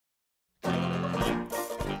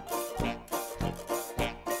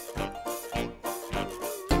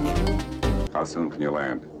How soon can you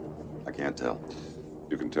land? I can't tell.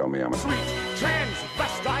 You can tell me I'm a Sweet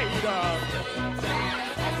transvestite.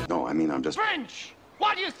 No, I mean, I'm just... French!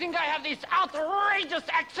 Why do you think I have this outrageous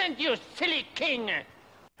accent, you silly king?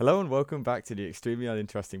 Hello and welcome back to the Extremely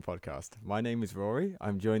Uninteresting podcast. My name is Rory.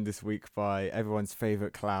 I'm joined this week by everyone's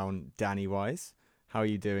favourite clown, Danny Wise. How are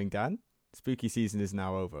you doing, Dan? Spooky season is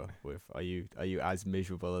now over. Are you as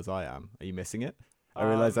miserable as I am? Are you missing it? I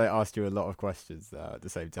realise I asked you a lot of questions at the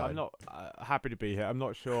same time. I'm not happy to be here. I'm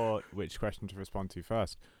not sure which question to respond to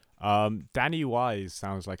first. Danny Wise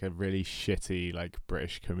sounds like a really shitty,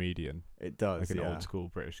 British comedian. It does, like an old school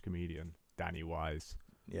British comedian. Danny Wise.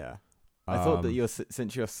 Yeah. I thought that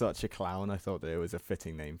since you're such a clown, I thought that it was a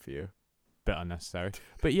fitting name for you. Bit unnecessary.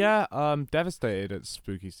 But yeah, devastated at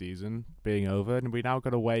spooky season being over, and we now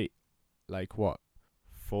got to wait,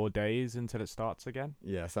 4 days until it starts again?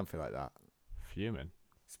 Yeah, something like that. Fuming.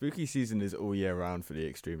 Spooky season is all year round for the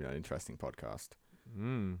Extremely Uninteresting podcast.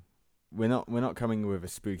 Mm. We're not coming with a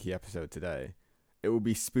spooky episode today. It will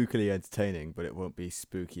be spookily entertaining, but it won't be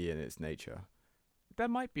spooky in its nature. There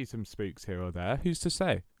might be some spooks here or there. Who's to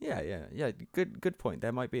say? Yeah. Good point.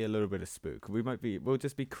 There might be a little bit of spook. We'll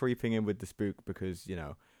just be creeping in with the spook because,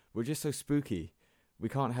 we're just so spooky. We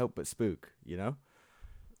can't help but spook,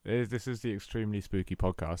 This is the extremely spooky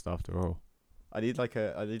podcast after all. I need like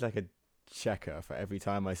a checker for every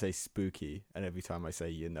time I say spooky and every time I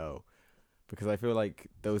say because I feel like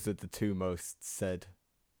those are the two most said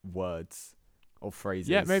words or phrases.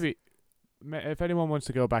 Yeah, maybe. If anyone wants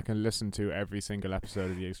to go back and listen to every single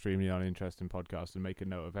episode of the Extremely Uninteresting podcast and make a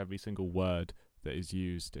note of every single word that is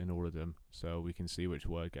used in all of them so we can see which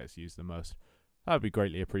word gets used the most, that would be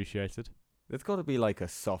greatly appreciated. There's got to be like a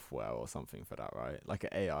software or something for that, right? Like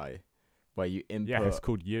an AI where you input... Yeah, it's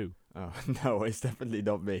called You. Oh, no, it's definitely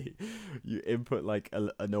not me. You input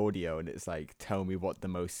an audio and it's like, tell me what the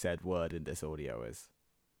most said word in this audio is.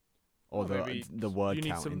 Or the word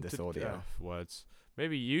count in this audio. Words.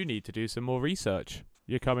 Maybe you need to do some more research.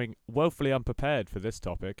 You're coming woefully unprepared for this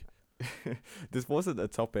topic. This wasn't a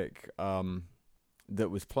topic that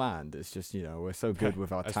was planned. It's just, we're so good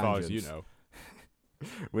with our as tangents. As far as you know.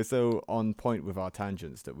 We're so on point with our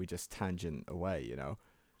tangents that we just tangent away,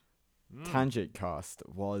 Tangent Cast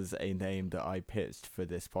was a name that I pitched for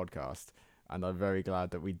this podcast, and I'm very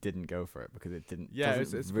glad that we didn't go for it because it didn't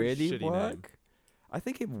it's really work. Name. I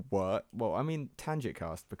think it worked. Well, I mean, Tangent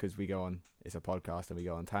Cast because it's a podcast and we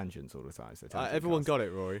go on tangents all the time. So everyone got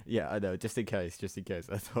it, Rory. Yeah, I know. Just in case.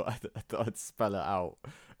 I thought I'd spell it out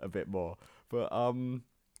a bit more. But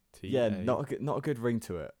yeah, not a good ring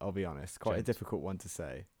to it. I'll be honest. Quite a difficult one to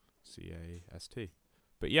say. CAST.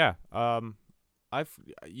 But yeah,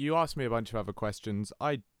 you asked me a bunch of other questions.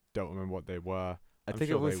 I don't remember what they were. I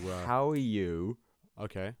think it was how are you?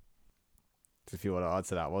 Okay. If you want to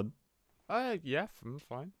answer that one. Yeah, I'm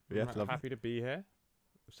fine. Yeah, I'm happy to be here.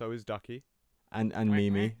 So is Ducky. And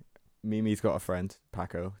Mimi. Mimi's got a friend,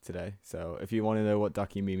 Paco, today. So if you want to know what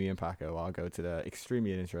Ducky, Mimi, and Paco are, go to the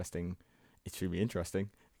extremely interesting.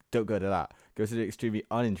 Don't go to that. Go to the extremely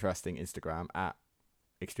uninteresting Instagram at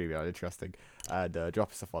extremely uninteresting and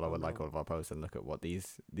drop us a follow and like all of our posts and look at what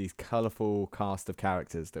these colourful cast of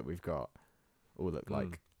characters that we've got all look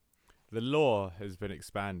like. The lore has been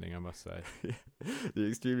expanding, I must say. The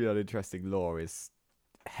extremely uninteresting lore is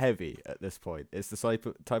heavy at this point. It's the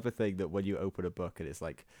type of thing that when you open a book and it's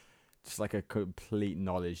just like a complete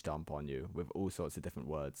knowledge dump on you with all sorts of different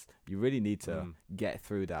words. You really need to get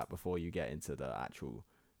through that before you get into the actual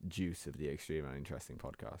juice of the extremely uninteresting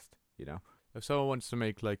podcast, If someone wants to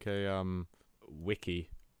make a wiki,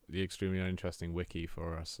 the extremely uninteresting wiki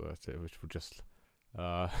for us, which will just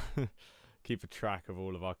keep a track of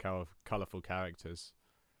all of our colourful characters,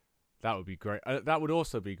 that would be great. That would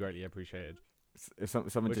also be greatly appreciated. If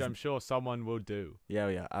someone I'm sure someone will do.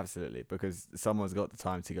 Yeah, absolutely. Because someone's got the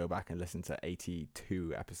time to go back and listen to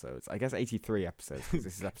 82 episodes. I guess 83 episodes, because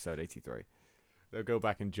this is episode 83. They'll go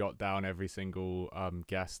back and jot down every single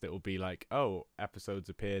guest. It will be episodes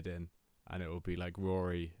appeared in, and it will be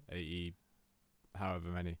Rory, 80, however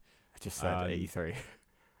many. I just said 83.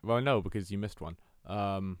 Well, no, because you missed one.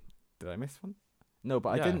 Did I miss one? No, but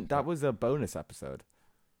I didn't. That was a bonus episode.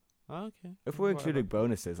 Okay. If we're including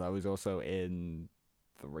bonuses, I was also in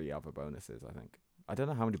 3 other bonuses, I think. I don't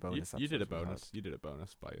know how many bonus episodes you did a bonus. You did a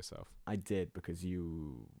bonus by yourself. I did because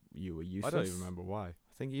you were useless. I don't even remember why. I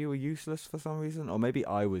think you were useless for some reason, or maybe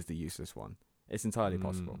I was the useless one. It's entirely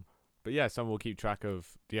possible. But yeah, someone will keep track of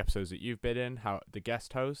the episodes that you've been in, how the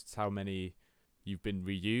guest hosts, how many you've been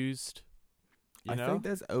reused. I think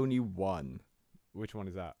there's only one. Which one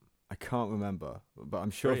is that? I can't remember, but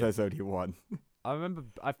I'm sure there's only one. I remember.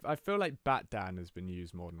 I feel like Bat Dan has been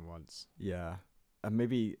used more than once. Yeah. And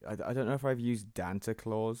maybe I don't know if I've used Danta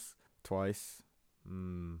Claus twice.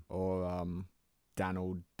 Or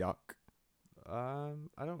Donald Duck. I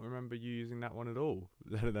don't remember you using that one at all,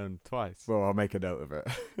 let alone twice. Well, I'll make a note of it.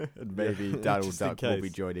 And maybe Donald Just in Duck will be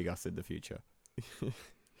case. joining us in the future.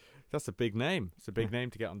 That's a big name. It's a big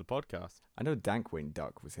name to get on the podcast. I know Dankwing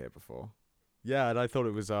Duck was here before. Yeah, and I thought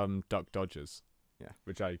it was Duck Dodgers. Yeah.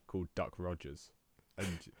 Which I called Duck Rogers.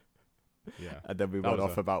 And yeah. And then we That went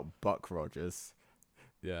was off about Buck Rogers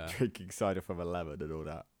Yeah. drinking cider from a lemon and all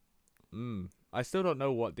that. I still don't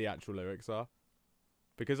know what the actual lyrics are.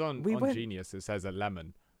 Because on Genius it says a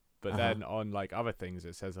lemon, but then on like other things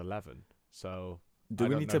it says 11. So Do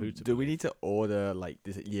we need to order like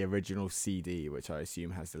the original CD, which I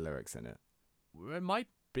assume has the lyrics in it? It might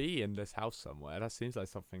be in this house somewhere. That seems like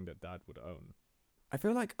something that Dad would own. I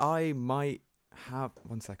feel like I might have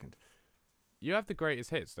 1 second. You have the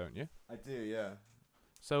greatest hits, don't you? I do, yeah.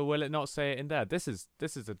 So will it not say it in there? This is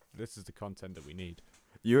the content that we need.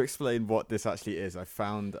 You explain what this actually is. I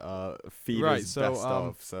found Feeder's Right, so, best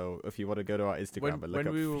of. So if you want to go to our Instagram and look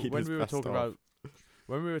up Feeder's best of.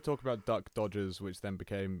 When we were talking about Duck Dodgers, which then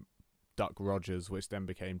became Duck Rogers, which then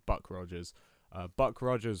became Buck Rogers. Buck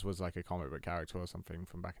Rogers was like a comic book character or something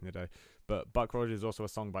from back in the day. But Buck Rogers is also a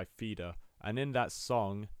song by Feeder. And in that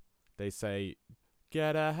song, they say,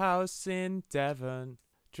 "Get a house in Devon,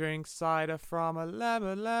 drink cider from a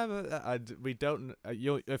lemon." We don't.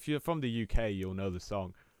 If you're from the UK, you'll know the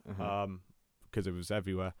song, because it was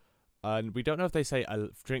everywhere. And we don't know if they say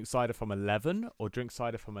drink cider from 11 or drink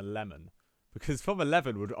cider from a lemon, because from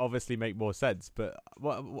 11 would obviously make more sense. But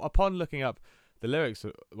upon looking up the lyrics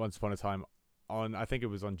once upon a time on, I think it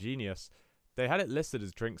was on Genius, they had it listed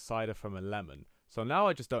as drink cider from a lemon. So now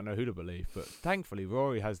I just don't know who to believe. But thankfully,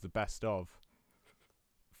 Rory has the best of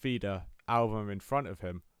Feeder album in front of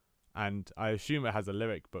him, and I assume it has a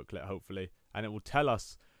lyric booklet, hopefully, and it will tell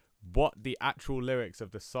us what the actual lyrics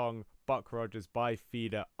of the song Buck Rogers by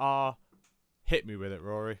Feeder are. Hit me with it,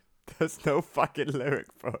 Rory. There's no fucking lyric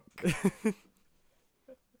book.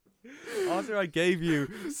 After I gave you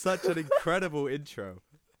such an incredible intro.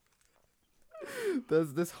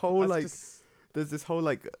 There's this whole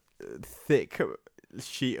thick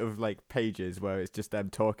sheet of like pages where it's just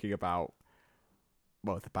them talking about,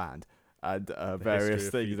 well, the band and various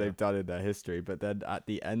things they've done in their history. But then at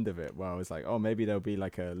the end of it, well, I was like, oh, maybe there'll be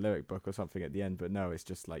like a lyric book or something at the end. But no, it's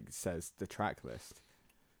just like says the track list.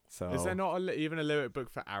 So is there not even a lyric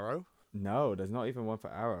book for Arrow? No, there's not even one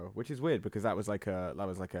for Arrow, which is weird because that was like a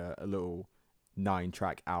little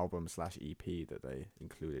 9-track album / EP that they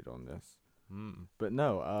included on this. But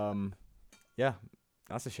no, yeah,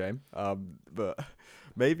 that's a shame. But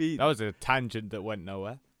maybe that was a tangent that went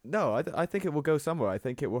nowhere. No, I think it will go somewhere. I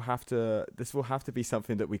think it will have to. This will have to be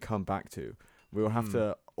something that we come back to. We will have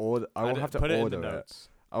to order. I will have to put order it in the notes.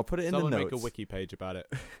 I'll put it in Someone the notes. Make a wiki page about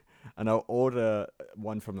it. And I'll order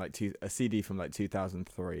one from like a CD from like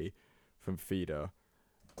 2003 from Feeder,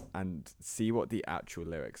 and see what the actual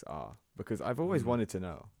lyrics are, because I've always wanted to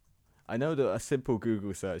know. I know that a simple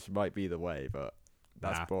Google search might be the way, but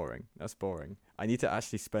that's boring. That's boring. I need to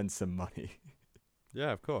actually spend some money.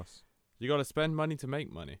 Yeah, of course. You got to spend money to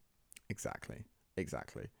make money. Exactly.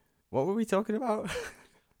 What were we talking about?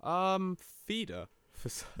 Feeder for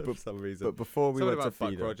some reason. But before we Something went to about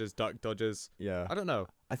Feeder, Buck Rogers, Duck Dodgers. Yeah, I don't know.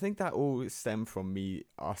 I think that all stemmed from me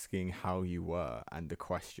asking how you were and the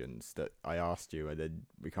questions that I asked you, and then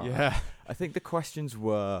we can't. Yeah. I think the questions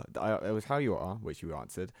were it was how you are, which you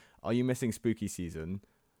answered. Are you missing spooky season?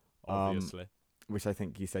 Obviously. Which I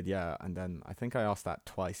think you said yeah, and then I think I asked that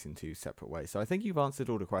twice in 2 separate ways. So I think you've answered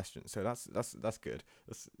all the questions. So that's good.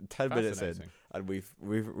 That's 10 minutes in, and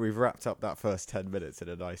we've wrapped up that first 10 minutes in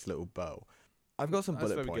a nice little bow. I've got some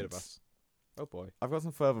bullet very points. good of us. Oh boy. I've got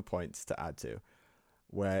some further points to add to,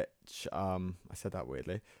 which I said that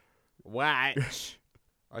weirdly. Which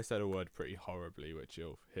I said a word pretty horribly, which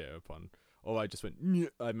you'll hear upon. Or I just went.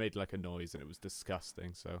 I made like a noise, and it was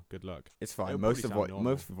disgusting. So good luck. It's fine. It'll Most probably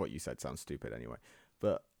of what you said sounds stupid anyway.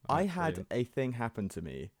 But I had a thing happen to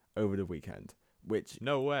me over the weekend, which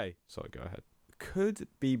no way. Sorry, go ahead. Could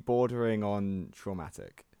be bordering on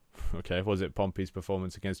traumatic. Okay, was it Pompey's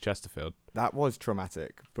performance against Chesterfield? That was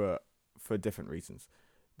traumatic, but for different reasons.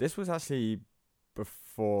 This was actually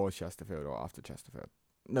before Chesterfield or after Chesterfield.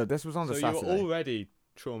 No, this was on the Saturday. So you were already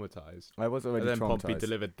traumatized. I was already traumatized. And then Pompey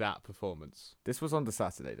delivered that performance. This was on the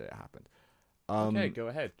Saturday that it happened. Okay, go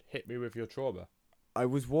ahead. Hit me with your trauma. I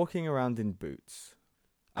was walking around in boots.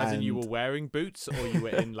 As in you were wearing boots, or you were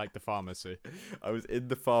in like the pharmacy? I was in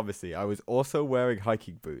the pharmacy. I was also wearing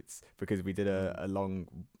hiking boots because we did a long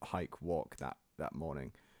hike walk that that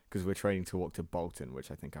morning because we're training to walk to Bolton,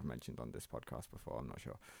 which I think I've mentioned on this podcast before. I'm not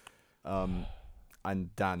sure.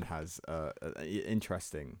 And Dan has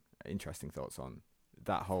interesting thoughts on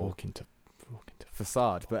that whole Walking to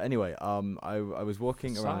facade. But anyway, I was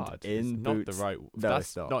walking around facade in is boots. not the right. No, That's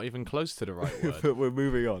it's not. not even close to the right word. But we're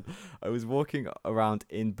moving on. I was walking around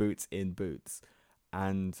in boots,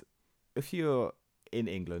 and if you're in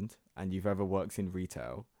England and you've ever worked in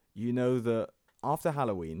retail, you know that after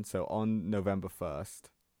Halloween, so on November 1st,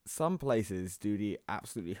 some places do the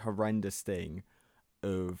absolutely horrendous thing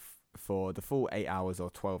of, for the full 8 hours or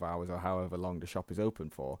 12 hours or however long the shop is open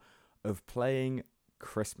for, of playing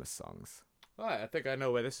Christmas songs. Right, I think I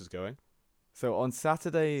know where this is going. So on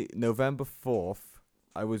Saturday, November 4th,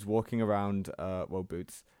 I was walking around,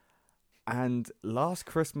 Boots, and Last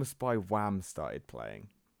Christmas by Wham started playing.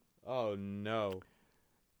 Oh no.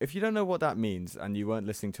 If you don't know what that means, and you weren't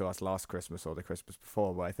listening to us last Christmas or the Christmas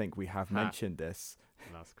before, but I think we have mentioned this.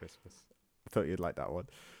 Last Christmas. I thought you'd like that one.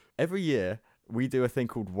 Every year, we do a thing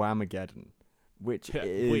called Whamageddon, which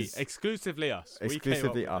is... exclusively us.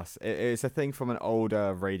 Exclusively us. It's a thing from an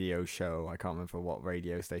older radio show. I can't remember what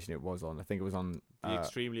radio station it was on. I think it was on... The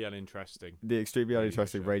Extremely Uninteresting. The Extremely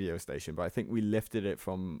Uninteresting show. Radio station, but I think we lifted it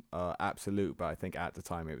from Absolute, but I think at the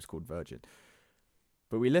time it was called Virgin.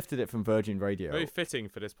 But we lifted it from Virgin Radio. Very fitting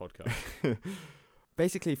for this podcast.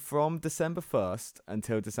 Basically, from December 1st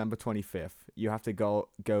until December 25th, you have to go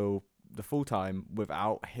the full time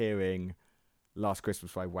without hearing Last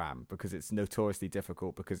Christmas by Wham, because it's notoriously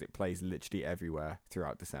difficult because it plays literally everywhere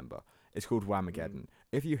throughout December. It's called Whamageddon.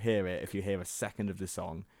 If you hear a second of the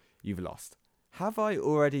song, you've lost. Have I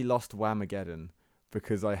already lost Whamageddon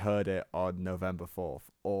because I heard it on November 4th?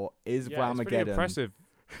 Or is Whamageddon... It's pretty impressive.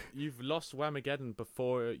 You've lost Whamageddon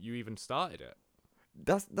before you even started it.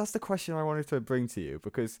 That's the question I wanted to bring to you,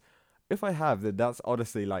 because if I have, then that's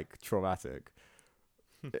honestly like traumatic.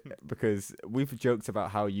 Because we've joked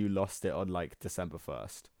about how you lost it on like December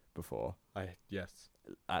 1st before. Yes.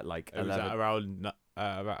 At like it 11. Was at around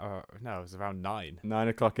it was around 9. 9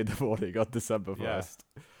 o'clock in the morning on December 1st.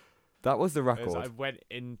 Yeah. That was the record. I went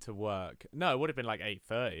into work. No, it would have been like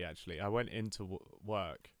 8:30 actually. I went into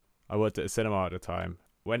work. I worked at a cinema at the time.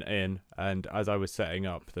 Went in, and as I was setting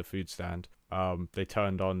up the food stand, they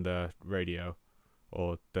turned on the radio,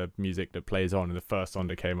 or the music that plays on, and the first song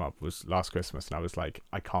that came up was Last Christmas, and I was like,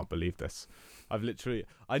 I can't believe this.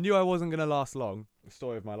 I knew I wasn't gonna last long, the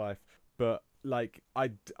story of my life, but like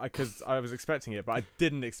because I was expecting it, but I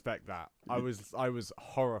didn't expect that. I was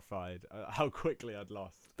horrified at how quickly I'd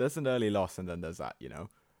lost. There's an early loss, and then there's that, you know.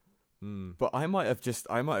 But I might have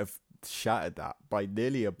shattered that by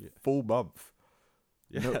nearly a full month.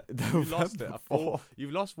 Yeah, you lost it.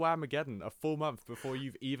 You've lost Whamageddon a full month before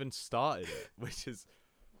you've even started it, which is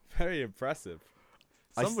very impressive.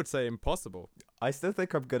 Some would say impossible. I still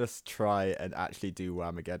think I'm gonna try and actually do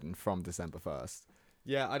Whamageddon from December 1st.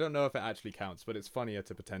 Yeah, I don't know if it actually counts, but it's funnier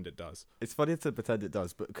to pretend it does. It's funnier to pretend it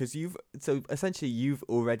does, but because you've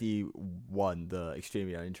already won the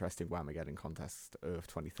Extremely Uninteresting Whamageddon contest of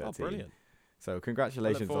 2013. Oh, brilliant! So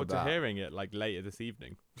congratulations on that. I look forward to hearing it like later this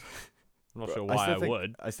evening. I'm not sure why I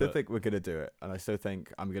would. I still think we're going to do it. And I still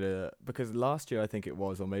think I'm going to... Because last year, I think it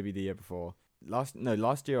was, or maybe the year before. Last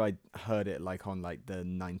year, I heard it like on like the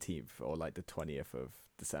 19th or like the 20th of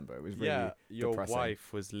December. It was really your depressing.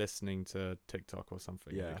 wife was listening to TikTok or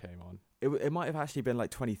something when it came on. It might have actually been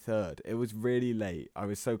like 23rd. It was really late. I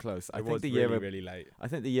was so close. It was really late. I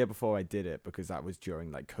think the year before I did it, because that was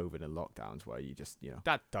during like COVID and lockdowns where you just, you know...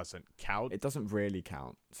 That doesn't count. It doesn't really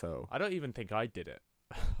count, so... I don't even think I did it.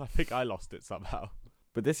 I think I lost it somehow.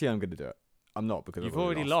 But this year I'm going to do it. I'm not, because you've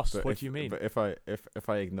already lost. What do you mean? But if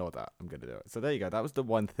I ignore that, I'm going to do it. So there you go. That was the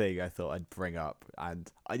one thing I thought I'd bring up,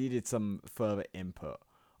 and I needed some further input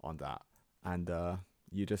on that. And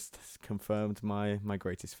you just confirmed my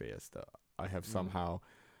greatest fears, that I have somehow,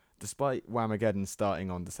 despite Whamageddon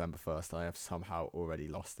starting on December 1st, I have somehow already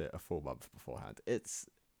lost it a full month beforehand. It's,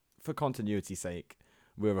 for continuity's sake,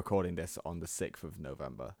 we're recording this on the 6th of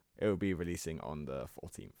November. It will be releasing on the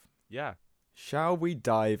 14th. Yeah. Shall we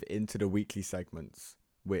dive into the weekly segments,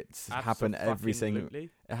 which happen every single...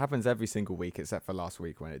 It happens every single week, except for last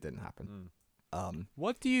week when it didn't happen.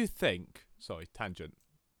 What do you think... Sorry, tangent.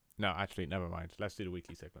 No, actually, never mind. Let's do the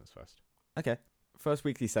weekly segments first. Okay. First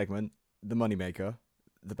weekly segment, the Moneymaker,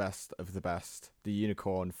 the best of the best, the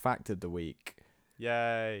unicorn fact of the week.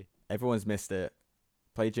 Yay. Everyone's missed it.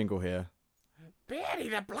 Play jingle here. Benny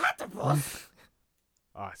the Platypus!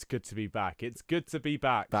 It's good to be back. It's good to be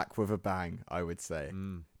back. Back with a bang, I would say.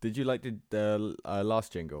 Did you like the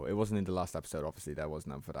last jingle? It wasn't in the last episode, obviously. There was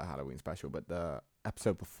none for that Halloween special, but the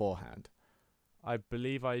episode beforehand. I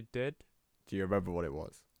believe I did. Do you remember what it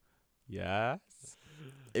was? Yes.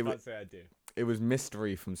 It Can't was say I do. it was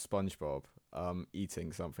Mystery from SpongeBob,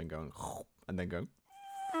 eating something, going and then going.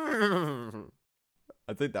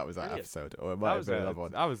 I think that was that Brilliant. episode, or it might have been another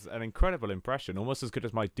one. That was an incredible impression, almost as good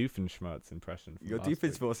as my Doofenshmirtz impression. From Your last week.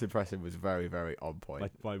 Doofenshmirtz impression was very, very on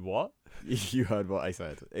point. My what? You heard what I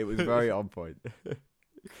said. It was very on point.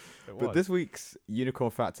 But this week's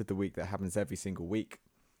Unicorn Fact of the Week that happens every single week,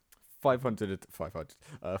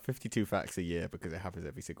 52 facts a year because it happens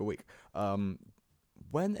every single week.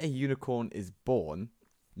 When a unicorn is born,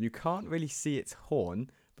 you can't really see its horn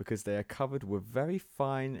because they are covered with very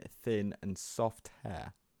fine, thin, and soft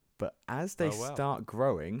hair. But as they start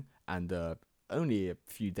growing and are only a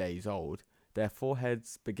few days old, their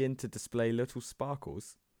foreheads begin to display little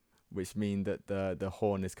sparkles, which mean that the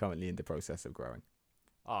horn is currently in the process of growing.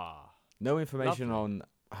 No information on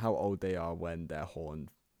how old they are when their horn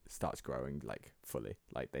starts growing, like fully,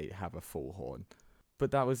 like they have a full horn. But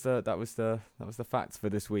that was the facts for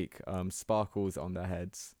this week. Sparkles on their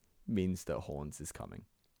heads means that horns is coming.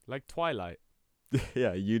 Like Twilight.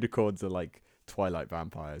 Yeah, unicorns are like Twilight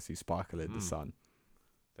vampires who sparkle in the sun.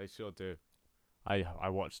 They sure do. I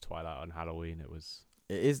watched Twilight on Halloween. It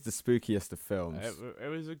is the spookiest of films.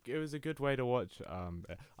 It was a good way to watch.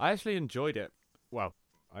 I actually enjoyed it. Well,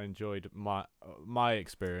 I enjoyed my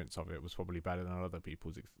experience of it was probably better than the other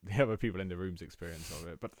people in the room's experience of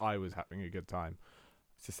it. But I was having a good time.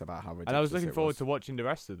 It's just about how ridiculous and I was looking forward to watching the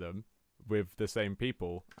rest of them with the same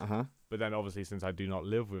people. But then obviously, since I do not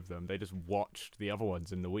live with them, they just watched the other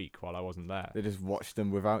ones in the week while I wasn't there. They just watched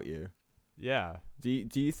them without you. Yeah. Do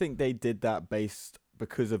you think they did that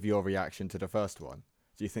because of your reaction to the first one?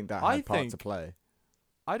 Do you think that had part to play?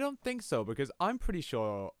 I don't think so, because I'm pretty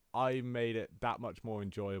sure I made it that much more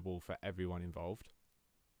enjoyable for everyone involved.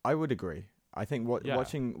 I would agree. I think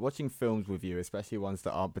watching films with you, especially ones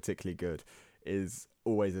that aren't particularly good, is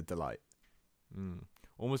always a delight.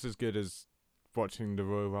 Almost as good as watching the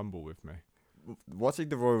Royal Rumble with me. Watching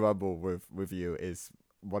the Royal Rumble with you is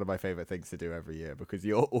one of my favourite things to do every year because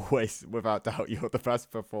you're always, without doubt, you're the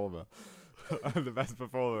best performer. I'm the best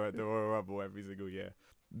performer at the Royal Rumble every single year.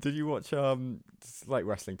 Did you watch, slight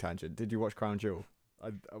wrestling tangent, did you watch Crown Jewel?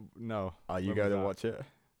 No. Are you going to watch it?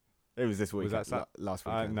 It was this week. Was that last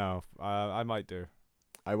weekend? No, I might do.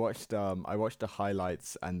 I watched the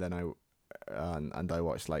highlights and then I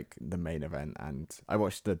watched like the main event, and I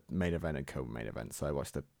watched the main event and co-main event. So I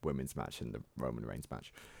watched the women's match and the Roman Reigns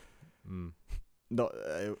match. Not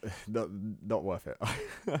worth it,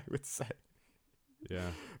 I would say.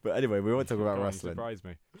 Yeah. But anyway, we won't talk about wrestling. Surprise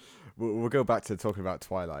me. We'll go back to talking about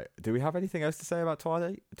Twilight. Do we have anything else to say about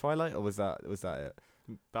Twilight, or was that it?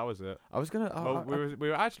 That was it. I was gonna. We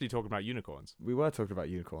were actually talking about unicorns. We were talking about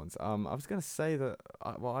unicorns. I was gonna say that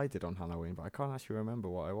what I did on Halloween, but I can't actually remember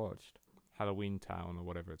what I watched. Halloween Town or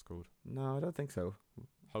whatever it's called. No, I don't think so.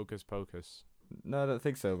 Hocus Pocus. No, I don't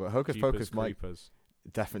think so. But Hocus Pocus might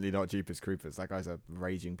definitely not Jeepers Creepers. That guy's a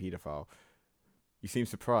raging paedophile. You seem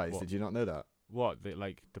surprised. What? Did you not know that? What?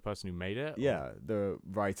 The person who made it? Yeah, the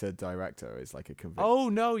writer director is like a convicted. Oh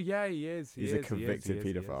no! Yeah, he is. He's a convicted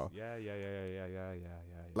paedophile. Yeah.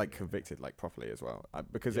 Like convicted, like properly as well.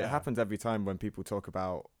 Because it happens every time when people talk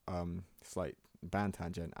about slight band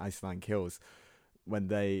tangent, Iceland Kills. When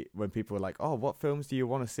people are like, oh, what films do you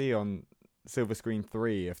want to see on Silver Screen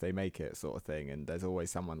 3 if they make it, sort of thing, and there's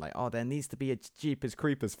always someone like, oh, there needs to be a Jeepers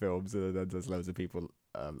Creepers films, and then there's loads of people,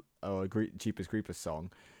 a Jeepers Creepers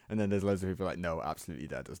song, and then there's loads of people like, no, absolutely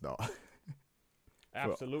there does not.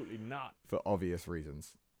 Absolutely not. For obvious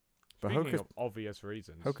reasons. But Speaking of obvious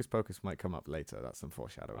reasons, Hocus Pocus might come up later. That's some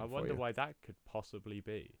foreshadowing. I wonder why that could possibly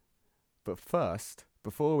be. But first,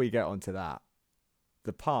 before we get onto that,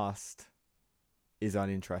 the past is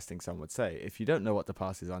uninteresting, some would say. If you don't know what the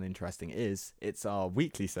past is uninteresting is, it's our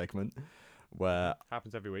weekly segment where...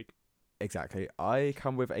 Happens every week. Exactly. I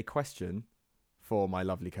come with a question for my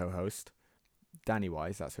lovely co-host, Danny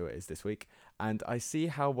Wise, that's who it is this week, and I see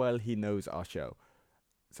how well he knows our show.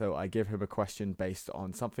 So I give him a question based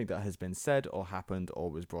on something that has been said or happened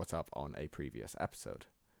or was brought up on a previous episode.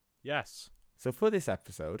 Yes. So for this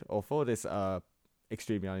episode, or for this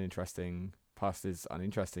extremely uninteresting... Past is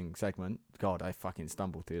uninteresting segment. God, I fucking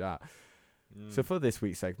stumbled through that. So for this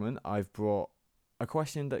week's segment, I've brought a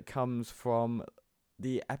question that comes from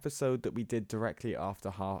the episode that we did directly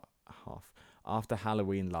after after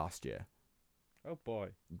Halloween last year. Oh boy.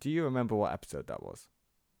 Do you remember what episode that was?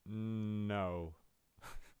 No.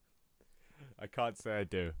 I can't say I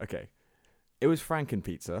do. Okay. It was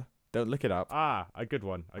Frankenpizza. Don't look it up. A good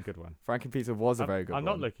one. Frankenpizza was a very good one. I'm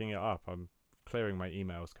not looking it up. I'm clearing my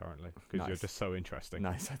emails currently because you're just so interesting.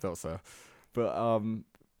 Nice, I thought so. But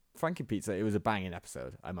Franken Pizza, it was a banging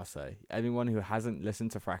episode, I must say. Anyone who hasn't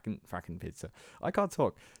listened to Franken Pizza, I can't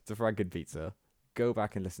talk, to Franken Pizza, go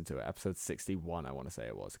back and listen to it. Episode 61, I want to say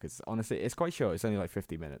it was. Because honestly, it's quite short. It's only like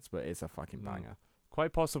 50 minutes, but it's a fucking banger.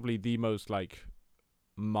 Quite possibly the most, like,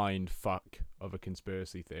 mind fuck of a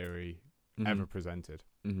conspiracy theory ever presented.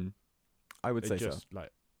 Mm-hmm. I would say just, so.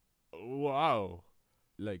 Like, wow.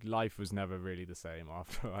 Like, life was never really the same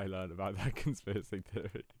after I learned about that conspiracy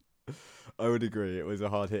theory. I would agree. It was a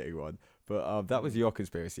hard-hitting one. But that was your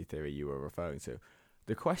conspiracy theory you were referring to.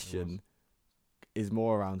 The question is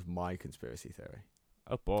more around my conspiracy theory.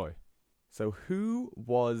 Oh, boy. So who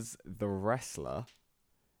was the wrestler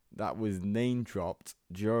that was name-dropped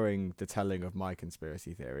during the telling of my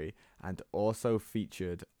conspiracy theory and also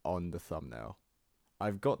featured on the thumbnail?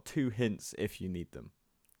 I've got 2 hints if you need them.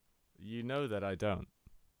 You know that I don't.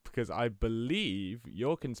 Because I believe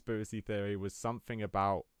your conspiracy theory was something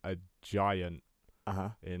about a giant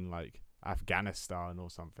in, like, Afghanistan or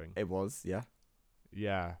something. It was, yeah.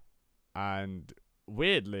 Yeah. And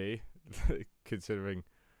weirdly, considering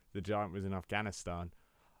the giant was in Afghanistan,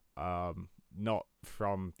 not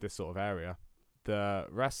from this sort of area, the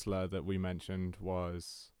wrestler that we mentioned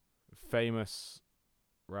was famous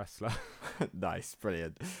wrestler. Nice,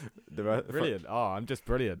 brilliant. Brilliant. Oh, I'm just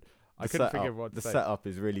brilliant. I couldn't figure out what to say. The setup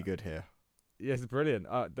is really good here. Yes, brilliant.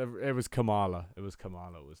 It was Kamala. It was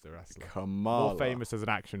Kamala was the wrestler. Kamala. More famous as an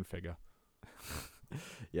action figure.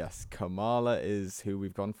 Yes, Kamala is who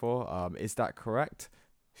we've gone for. Is that correct?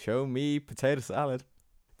 Show me potato salad.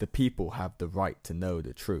 The people have the right to know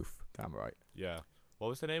the truth. Damn right. Yeah. What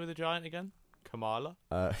was the name of the giant again? Kamala?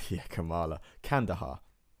 Yeah, Kamala. Kandahar.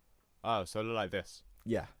 Oh, so it looked like this.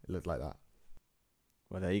 Yeah, it looked like that.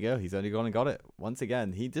 Well, there you go. He's only gone and got it. Once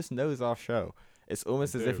again, he just knows our show. It's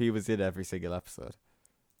almost as if he was in every single episode.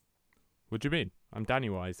 What do you mean? I'm Danny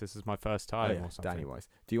Wise. This is my first time or something. Danny Wise.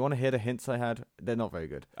 Do you want to hear the hints I had? They're not very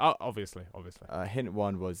good. Oh, obviously. Hint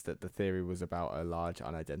 1 was that the theory was about a large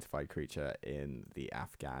unidentified creature in the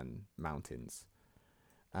Afghan mountains.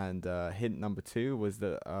 And hint number 2 was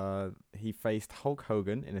that he faced Hulk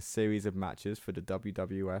Hogan in a series of matches for the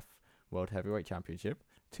WWF World Heavyweight Championship,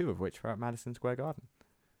 2 of which were at Madison Square Garden.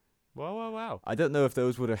 Wow. I don't know if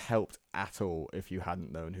those would have helped at all if you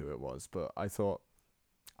hadn't known who it was, but I thought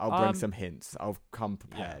I'll bring some hints. I'll come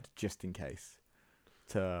prepared just in case.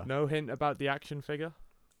 No hint about the action figure?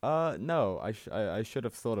 No, I should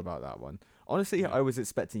have thought about that one. Honestly, I was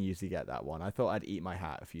expecting you to get that one. I thought I'd eat my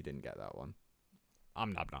hat if you didn't get that one.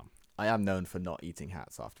 Nom. I am known for not eating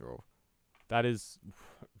hats after all. That is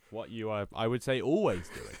what you are, I would say, always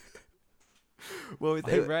doing. Well,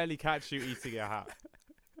 I rarely catch you eating a hat.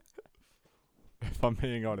 If I'm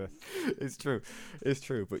being honest. It's true.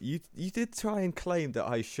 But you did try and claim that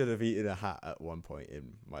I should have eaten a hat at one point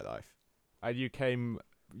in my life. And you came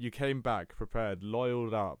back prepared,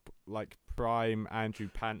 loyaled up, like prime Andrew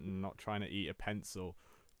Panton not trying to eat a pencil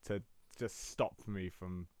to just stop me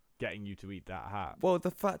from getting you to eat that hat. Well,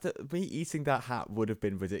 the fact that me eating that hat would have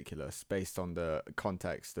been ridiculous based on the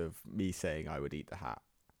context of me saying I would eat the hat.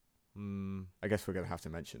 I guess we're going to have to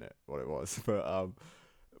mention it, what it was. But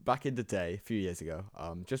back in the day, a few years ago,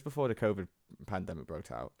 just before the COVID pandemic broke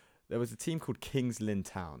out, there was a team called Kings Lynn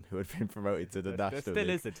Town who had been promoted to the National League. There still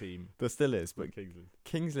is a team. There still is, but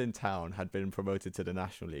Kings Lynn Town had been promoted to the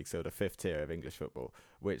National League, so the 5th tier of English football,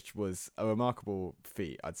 which was a remarkable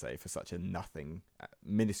feat, I'd say, for such a nothing,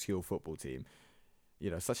 minuscule football team. You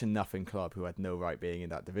know, such a nothing club who had no right being in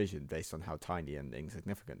that division based on how tiny and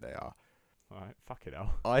insignificant they are. Alright, fuck it out.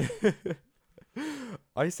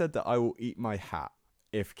 I said that I will eat my hat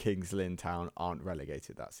if Kings Lynn Town aren't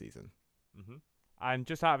relegated that season. Mm-hmm. And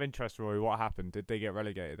just out of interest, Rory, what happened? Did they get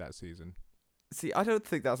relegated that season? See, I don't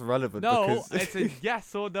think that's relevant. No, because it's a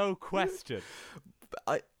yes or no question.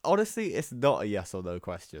 Honestly, it's not a yes or no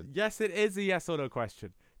question. Yes, it is a yes or no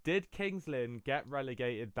question. Did Kings Lynn get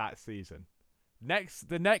relegated that season?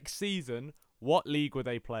 The next season, what league were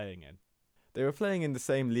they playing in? They were playing in the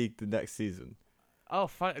same league the next season. Oh,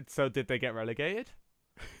 fine. So did they get relegated?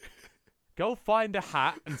 Go find a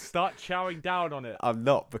hat and start chowing down on it. I'm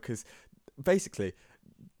not, because basically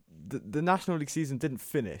the National League season didn't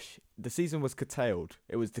finish. The season was curtailed.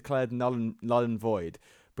 It was declared null and void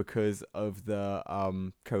because of the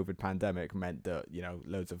COVID pandemic meant that, you know,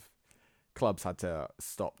 loads of clubs had to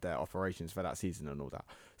stop their operations for that season and all that.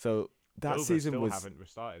 So that season still was haven't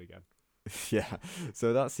restarted again. Yeah,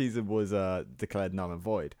 so that season was declared null and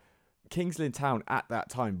void. Kings Lynn Town at that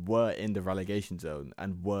time were in the relegation zone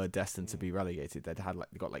and were destined to be relegated. They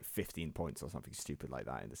got 15 points or something stupid like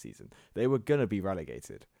that in the season. They were gonna be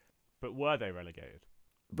relegated. But were they relegated?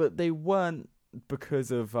 But they weren't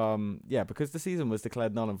because of because the season was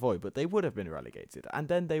declared null and void, but they would have been relegated, and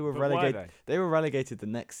then they were But relegated. were They were relegated the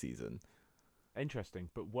next season. Interesting.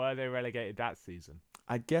 But were they relegated that season?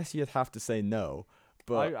 I guess you'd have to say no,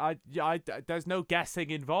 but There's no guessing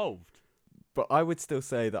involved. but I would still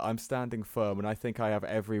say that I'm standing firm, and I think I have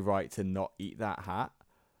every right to not eat that hat.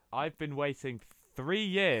 I've been waiting 3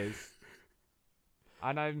 years,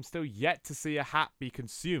 and I'm still yet to see a hat be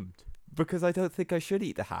consumed. Because I don't think I should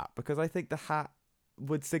eat the hat. Because I think the hat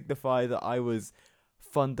would signify that I was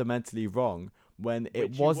fundamentally wrong when it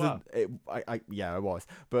Which you wasn't. I was,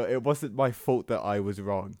 but it wasn't my fault that I was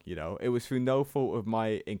wrong. You know, it was through no fault of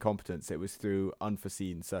my incompetence. It was through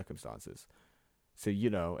unforeseen circumstances. So you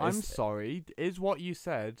know, I'm sorry. Is what you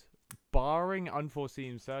said, barring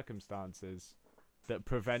unforeseen circumstances that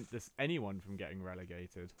prevent anyone from getting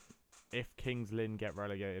relegated? If King's Lynn get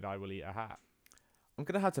relegated, I will eat a hat. I'm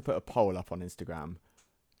gonna have to put a poll up on Instagram.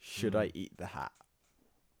 Should I eat the hat?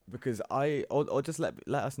 Because or just let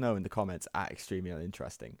us know in the comments at extremely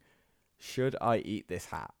uninteresting. Should I eat this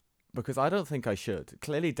hat? Because I don't think I should.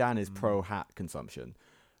 Clearly, Dan is pro hat consumption,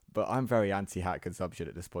 but I'm very anti hat consumption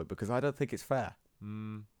at this point because I don't think it's fair.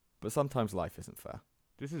 But sometimes life isn't fair.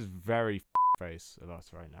 This is very face of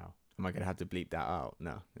us right now. Am I gonna have to bleep that out?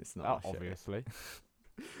 No, it's not. Obviously.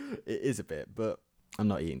 It is a bit, but I'm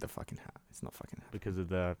not eating the fucking hat. It's not fucking hat. Because of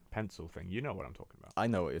the pencil thing. You know what I'm talking about. I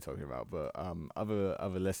know what you're talking about, but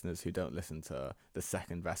other listeners who don't listen to the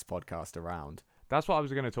second best podcast around. That's what I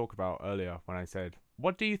was going to talk about earlier when I said,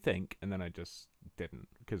 what do you think? And then I just didn't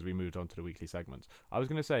because we moved on to the weekly segments. I was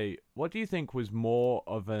going to say, what do you think was more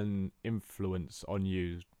of an influence on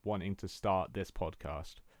you wanting to start this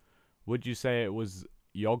podcast? Would you say it was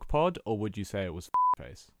Yogpod or would you say it was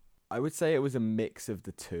Face? I would say it was a mix of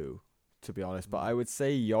the two, to be honest, but I would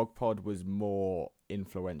say Yogpod was more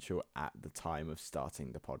influential at the time of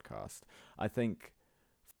starting the podcast. I think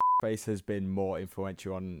Face has been more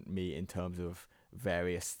influential on me in terms of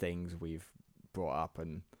various things we've brought up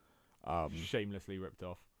and shamelessly ripped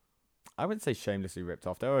off. I wouldn't say shamelessly ripped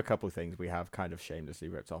off. There are a couple of things we have kind of shamelessly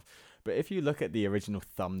ripped off. But if you look at the original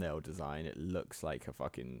thumbnail design, it looks like a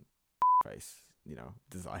fucking face,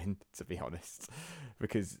 design, to be honest.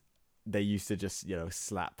 Because they used to just,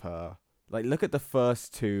 slap her. Like, look at the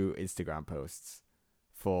first 2 Instagram posts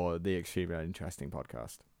for the Extremely Uninteresting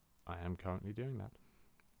podcast. I am currently doing that.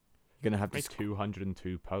 You're going to have to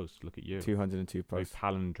 202 posts. Look at you. 202 posts.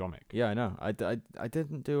 Very palindromic. Yeah, I know. I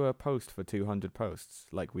didn't do a post for 200 posts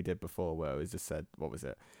like we did before where it was just said, what was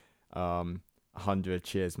it? 100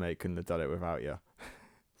 cheers, mate, couldn't have done it without you.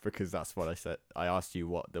 Because that's what I said. I asked you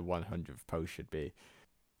what the 100th post should be.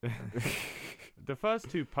 The first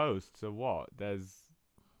 2 posts are what? There's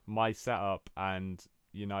my setup and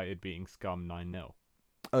United beating Scum 9-0.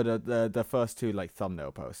 Oh, the first 2 like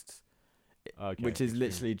thumbnail posts. Okay, which is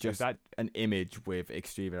literally just an image with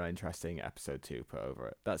Extremely Uninteresting episode 2 put over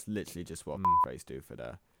it. That's literally just what Face do for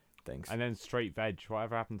their things. And then straight veg.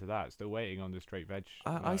 Whatever happened to that? Still waiting on the straight veg.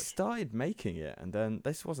 I started making it, and then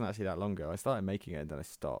this wasn't actually that long ago. I started making it, and then I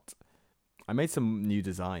stopped. I made some new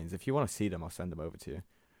designs. If you want to see them, I'll send them over to you.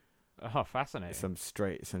 Oh, fascinating. Some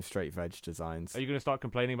straight veg designs. Are you going to start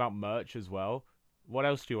complaining about merch as well? What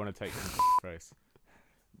else do you want to take from Face?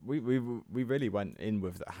 We really went in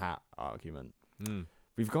with the hat argument.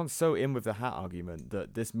 We've gone so in with the hat argument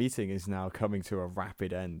that this meeting is now coming to a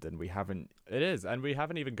rapid end, and we haven't. It is, and we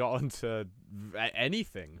haven't even got onto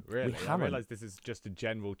anything really. I realize this is just a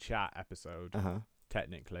general chat episode.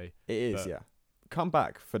 Technically, it is. Yeah, come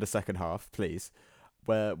back for the second half, please,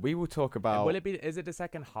 where we will talk about. Will it be? Is it the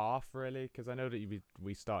second half really? Because I know that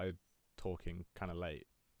we started talking kind of late.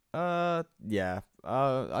 Yeah.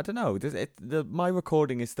 I don't know. My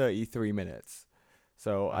recording is 33 minutes,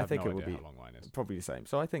 so I think it will be probably the same.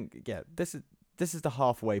 So I think this is the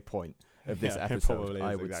halfway point of this episode.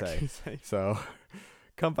 I would say. So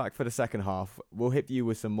come back for the second half. We'll hit you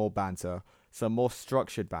with some more banter, some more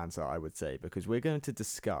structured banter, I would say, because we're going to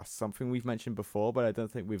discuss something we've mentioned before, but I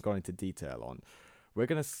don't think we've gone into detail on. We're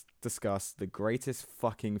going to discuss the greatest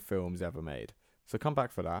fucking films ever made. So come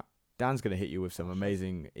back for that. Dan's going to hit you with some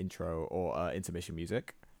amazing intro or intermission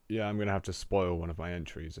music. Yeah, I'm going to have to spoil one of my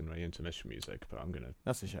entries in my intermission music, but I'm going to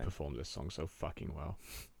That's a shame. Perform this song so fucking well.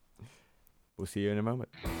 We'll see you in a moment.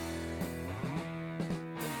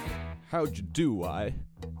 How'd you do, I?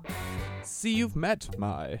 See you've met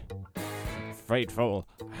my fateful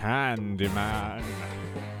handyman.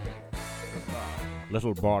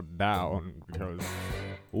 Little brought down because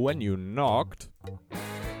when you knocked,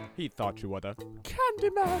 he thought you were the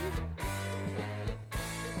Candyman.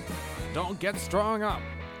 Don't get strung up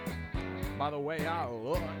by the way I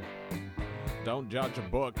look. Don't judge a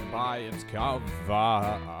book by its cover.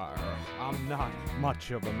 I'm not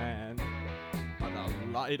much of a man by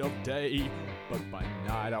the light of day, but by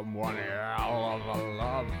night I'm one hell of a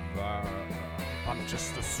lover. I'm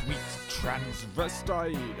just a sweet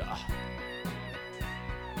transvestite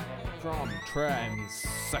from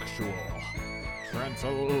transsexual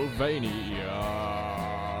Transylvania.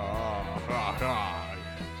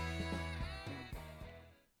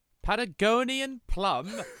 Patagonian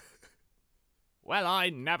plum? Well, I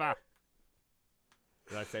never.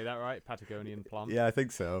 Did I say that right? Patagonian plum? Yeah, I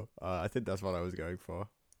think so. I think that's what I was going for.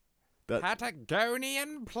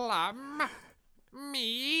 Patagonian plum?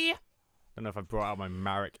 Me? I don't know if I brought out my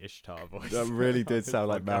Marek Ishtar voice. That really did sound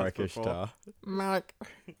like Marek Ishtar. Marek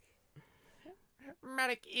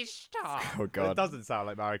Ishtar. Oh, God. It doesn't sound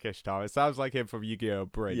like Marek Ishtar. It sounds like him from Yu-Gi-Oh!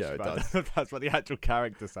 Bridge. Yeah, it does. That's what the actual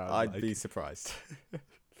character sounds like. I'd be surprised.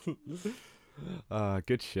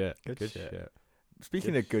 Good shit. Good shit.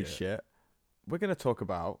 Speaking of good shit, we're going to talk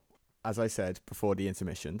about, as I said before the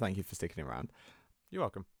intermission, thank you for sticking around. You're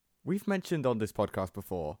welcome. We've mentioned on this podcast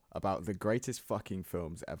before about the greatest fucking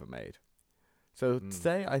films ever made. So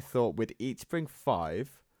today I thought we'd each bring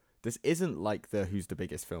 5. This isn't like the Who's the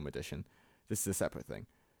Biggest Film edition. This is a separate thing.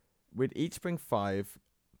 We'd each bring 5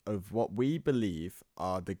 of what we believe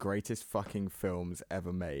are the greatest fucking films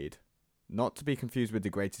ever made. Not to be confused with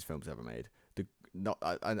the greatest films ever made. And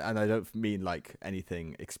I don't mean like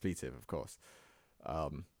anything expletive, of course.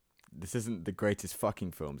 This isn't the greatest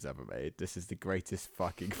fucking films ever made. This is the greatest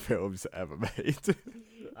fucking films ever made.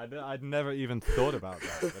 I'd never even thought about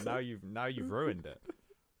that, but now you've ruined it.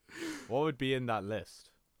 What would be in that list?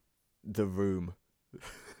 The Room.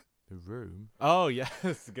 The Room? Oh yeah,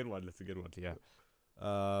 that's a good one. Yeah.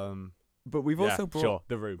 But we've also brought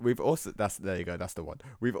The Room. We've also there you go. That's the one.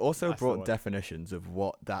 We've also That's the brought one. definitions of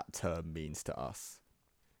what that term means to us.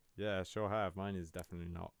 Yeah, sure have. Mine is definitely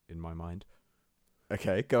not in my mind.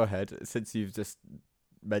 Okay, go ahead. Since you've just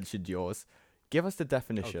mentioned yours, give us the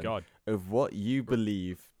definition of what you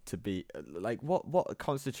believe to be like what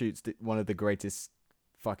constitutes one of the greatest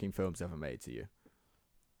fucking films ever made to you.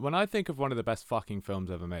 When I think of one of the best fucking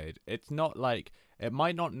films ever made, it's not like it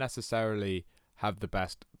might not necessarily have the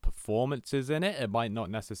best performances in it. It might not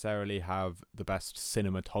necessarily have the best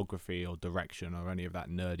cinematography or direction or any of that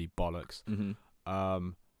nerdy bollocks. Mm-hmm.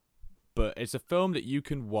 But it's a film that you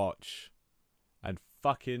can watch and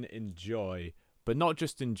fucking enjoy, but not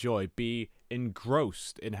just enjoy, be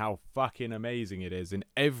engrossed in how fucking amazing it is in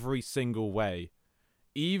every single way,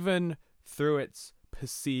 even through its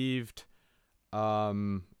perceived,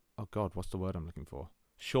 oh God, what's the word I'm looking for?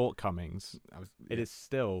 Shortcomings. It is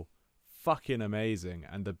still fucking amazing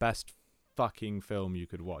and the best fucking film you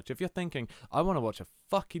could watch. If you're thinking, I want to watch a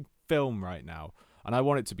fucking film right now and I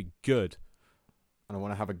want it to be good, and I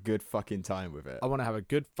want to have a good fucking time with it. I want to have a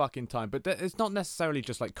good fucking time. But it's not necessarily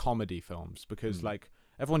just like comedy films, because like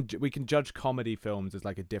we can judge comedy films as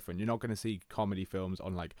like a different. You're not going to see comedy films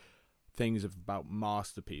on like things about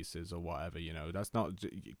masterpieces or whatever, you know. That's not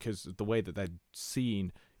because the way that they're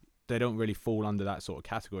seen, they don't really fall under that sort of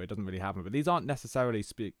category. It doesn't really happen. But these aren't necessarily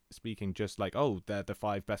speaking just like, oh, they're the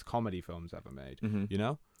 5 best comedy films ever made, you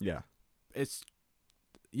know? Yeah.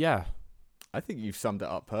 Yeah. I think you've summed it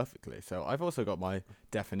up perfectly. So I've also got my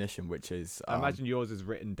definition, which is I imagine yours is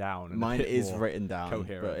written down. And mine is written down,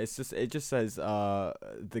 coherent. but it just says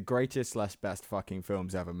the greatest / best fucking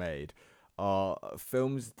films ever made are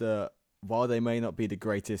films that, while they may not be the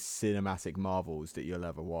greatest cinematic marvels that you'll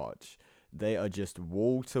ever watch, they are just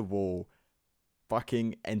wall to wall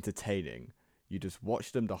fucking entertaining. You just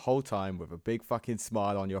watch them the whole time with a big fucking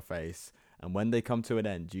smile on your face, and when they come to an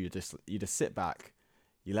end, you just sit back.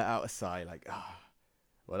 You let out a sigh like,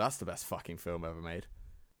 well, that's the best fucking film ever made.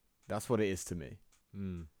 That's what it is to me.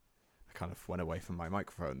 I kind of went away from my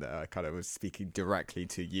microphone there. I kind of was speaking directly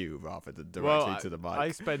to you rather than directly to the mic.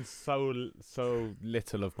 I spend so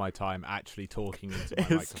little of my time actually talking into my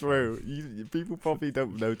It's microphone. true. People probably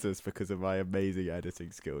don't notice because of my amazing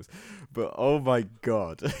editing skills. But oh my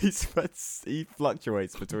God, he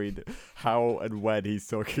fluctuates between how and when he's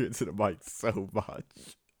talking into the mic so much.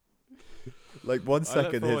 Like 1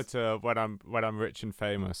 second. I look forward to when I'm rich and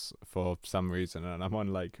famous for some reason, and I'm on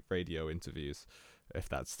like radio interviews, if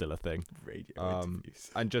that's still a thing. Radio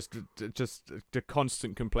interviews. And just the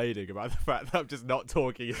constant complaining about the fact that I'm just not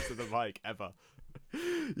talking into the mic ever.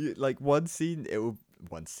 Like one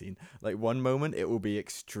moment it will be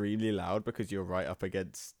extremely loud because you're right up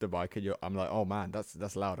against the mic, and I'm like, oh man,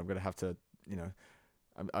 that's loud. I'm gonna have to,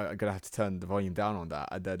 I'm gonna have to turn the volume down on that.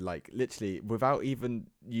 And then like literally without even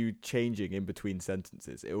you changing in between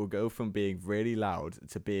sentences, it will go from being really loud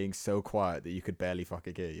to being so quiet that you could barely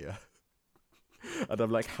fucking hear you. And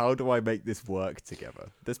I'm like, how do I make this work together?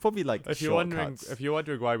 There's probably like If you're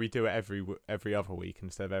wondering why we do it every other week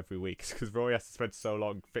instead of every week, it's because Rory has to spend so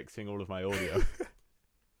long fixing all of my audio.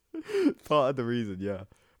 Part of the reason, yeah.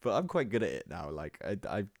 But I'm quite good at it now. Like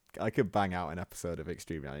I could bang out an episode of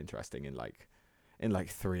Extremely Uninteresting in like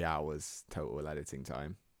 3 hours total editing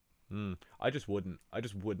time. I just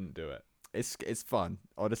wouldn't do it. It's fun.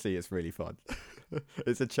 Honestly, it's really fun.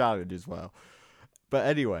 It's a challenge as well. But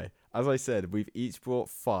anyway, as I said, we've each brought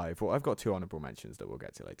 5. Well, I've got 2 honorable mentions that we'll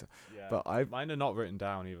get to later. Yeah, but mine are not written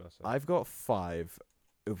down either. So. I've got 5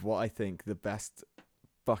 of what I think the best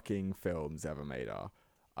fucking films ever made are.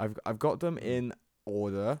 I've got them in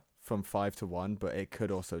order from 5 to 1, but it could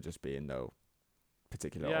also just be in no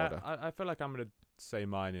particular order. Yeah, I feel like I'm gonna say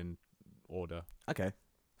mine in order. Okay,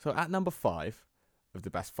 so at number 5 of the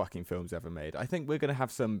best fucking films ever made, I think we're gonna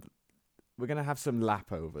have some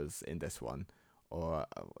lapovers in this one. Or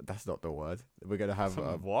that's not the word. We're gonna have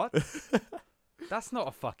what? That's not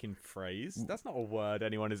a fucking phrase. That's not a word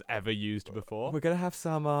anyone has ever used before. We're gonna have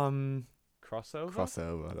some crossover.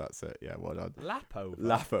 Crossover. That's it. Yeah, well done.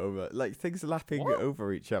 Lapover. Like things lapping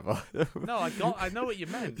over each other. No, I know what you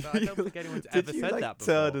meant. But I don't think anyone's ever said that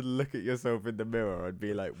before. Turn and look at yourself in the mirror and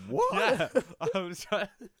be like, what? Yeah, I was trying.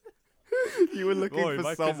 You were looking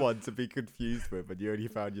for someone to be confused with, and you only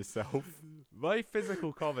found yourself. My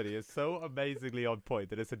physical comedy is so amazingly on point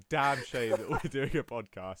that it's a damn shame that we're doing a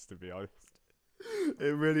podcast, to be honest.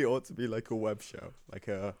 It really ought to be like a web show,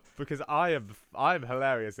 because I'm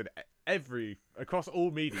hilarious in across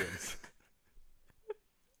all mediums.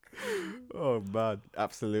 Oh man,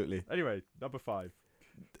 absolutely. Anyway, number 5.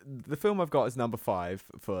 The film I've got as number 5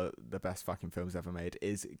 for the best fucking films ever made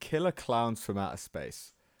is Killer Clowns from Outer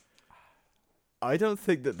Space. I don't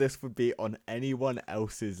think that this would be on anyone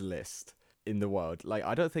else's list in the world. Like,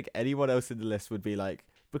 I don't think anyone else in the list would be like,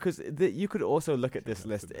 because you could also look at this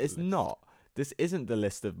list. It's not. This isn't the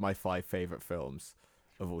list of my 5 favorite films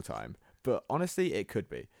of all time. But honestly, it could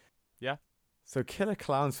be. Yeah. So Killer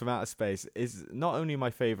Clowns from Outer Space is not only my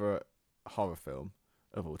favorite horror film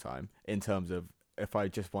of all time, in terms of if I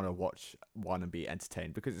just want to watch one and be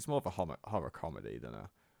entertained, because it's more of a horror comedy than a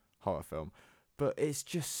horror film, but it's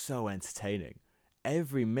just so entertaining.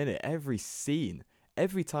 Every minute, every scene,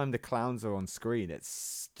 every time the clowns are on screen,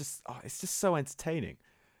 it's just so entertaining.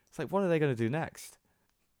 It's like, what are they going to do next?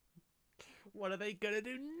 What are they going to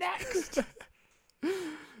do next?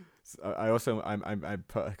 So I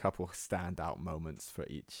put a couple standout moments for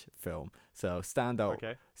each film. So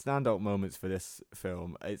standout moments for this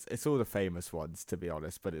film. It's all the famous ones, to be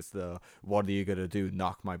honest, but it's the "what are you gonna do?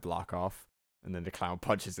 Knock my block off?" And then the clown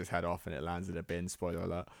punches his head off and it lands in a bin. Spoiler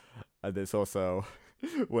alert. And it's also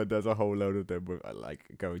when there's a whole load of them with,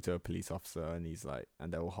 like, going to a police officer and he's like,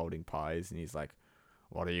 and they're all holding pies and he's like,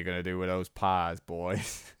 "What are you gonna do with those pies,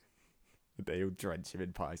 boys?" They all drench him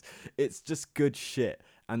in pies. It's just good shit.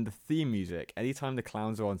 And the theme music, anytime the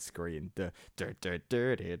clowns are on screen, it's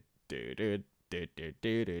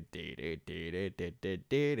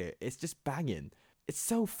just banging. It's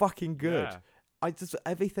so fucking good. Yeah.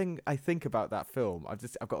 Everything I think about that film, I've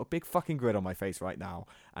got a big fucking grin on my face right now,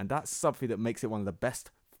 and that's something that makes it one of the best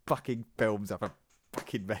fucking films ever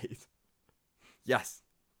fucking made. Yes.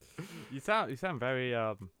 You sound very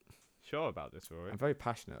sure about this, Rory. I'm very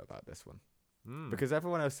passionate about this one. Because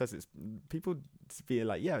everyone else says people be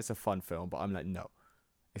like, yeah, it's a fun film, but I'm like, no,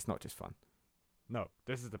 it's not just fun. No,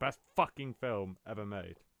 this is the best fucking film ever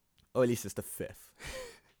made. Or at least it's the 5th.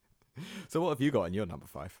 So what have you got in your number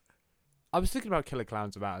 5? I was thinking about Killer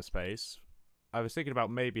Clowns of Outer Space. I was thinking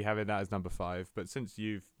about maybe having that as number 5, but since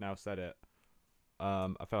you've now said it, I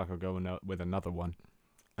feel like I'll go with another one.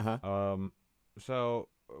 So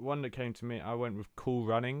one that came to me, I went with Cool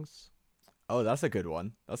Runnings. Oh, that's a good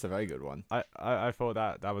one. That's a very good one. I thought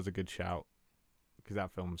that was a good shout, because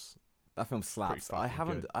that film slaps. I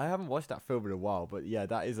haven't watched that film in a while, but yeah,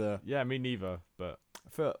 that is a... Yeah, me neither, but...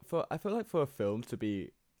 I feel like for a film to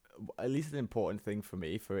be, at least an important thing for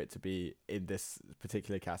me, for it to be in this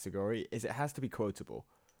particular category, is it has to be quotable.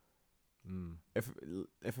 If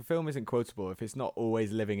a film isn't quotable, if it's not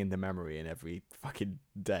always living in the memory in every fucking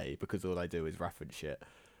day, because all I do is reference shit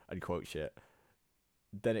and quote shit,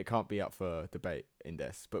 then it can't be up for debate in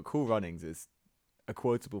this. But Cool Runnings is a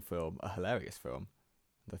quotable film, a hilarious film.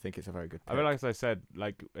 And I think it's a very good pick. I feel like, as I said,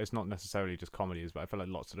 like, it's not necessarily just comedies, but I feel like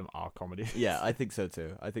lots of them are comedies. Yeah, I think so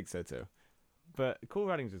too. But Cool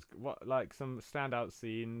Runnings is like some standout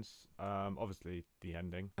scenes. Obviously the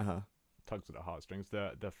ending. Tugs at the heartstrings.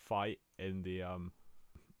 The fight in the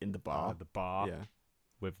bar. The bar. Yeah.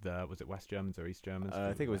 With was it West Germans or East Germans?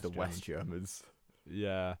 I think it was the West Germans.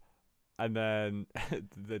 Yeah. And then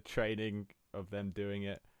the training of them doing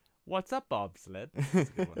it. What's up, bobsled? That's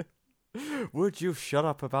a good one. Would you shut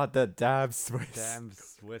up about the damn Swiss? Damn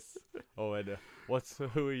Swiss. Oh, and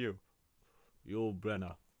who are you? You're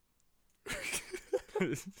Brenner.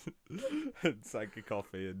 It's like a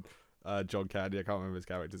coffee and John Candy, I can't remember his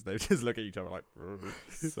character's name, just look at each other like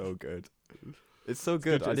so good. It's so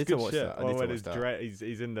good. I need to watch that. When his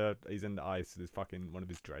he's in the ice and his fucking one of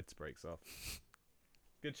his dreads breaks off.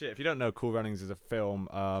 Good shit. If you don't know, Cool Runnings is a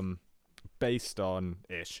film based on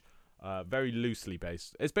very loosely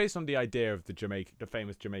based. It's based on the idea of the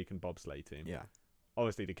famous Jamaican bobsleigh team. Yeah.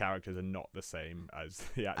 Obviously, the characters are not the same as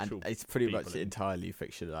the actual. And it's pretty much entirely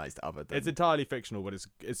fictionalized. It's entirely fictional, but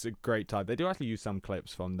it's a great time. They do actually use some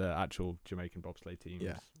clips from the actual Jamaican bobsleigh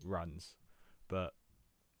team's runs, but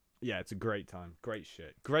yeah, it's a great time. Great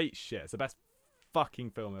shit. It's the best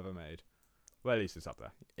fucking film ever made. Well, at least it's up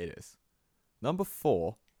there. It is. Number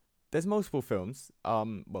 4. There's multiple films.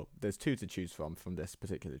 Well, there's 2 to choose from this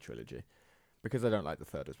particular trilogy, because I don't like the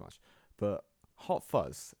third as much. But Hot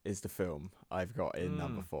Fuzz is the film I've got in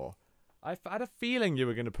number 4. I had a feeling you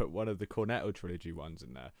were going to put one of the Cornetto trilogy ones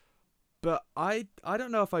in there, but I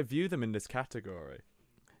don't know if I view them in this category.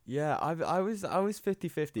 Yeah, I was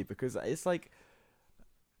 50-50 because it's like,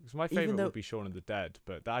 because my favorite would be Shaun of the Dead,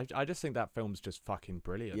 but I just think that film's just fucking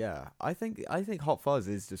brilliant. Yeah, I think Hot Fuzz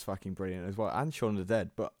is just fucking brilliant as well, and Shaun of the Dead.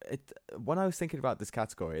 But when I was thinking about this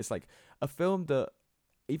category, it's like a film that,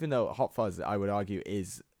 even though Hot Fuzz, I would argue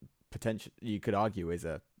is you could argue is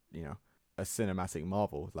a cinematic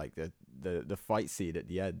marvel. Like the fight scene at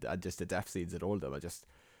the end and just the death scenes at all of them are just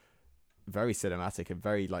very cinematic and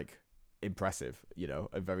very like impressive,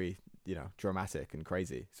 a very dramatic and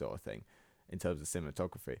crazy sort of thing in terms of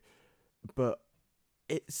cinematography. But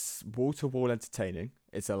it's wall-to-wall entertaining.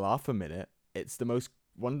 It's a laugh a minute. It's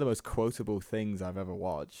one of the most quotable things I've ever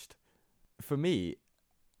watched. For me,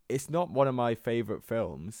 it's not one of my favorite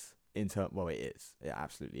films well, it is. It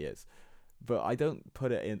absolutely is. But I don't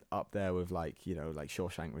put it up there with like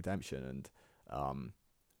Shawshank Redemption and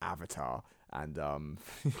Avatar and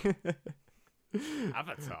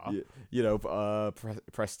Avatar.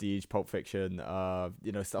 Prestige, Pulp Fiction,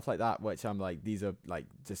 stuff like that, which I'm like, these are like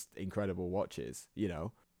just incredible watches,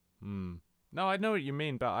 No, I know what you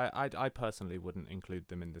mean, but I personally wouldn't include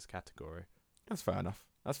them in this category. That's fair enough.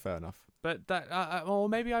 But that, or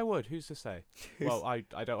maybe I would. Who's to say? Well, I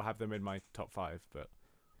don't have them in my top 5,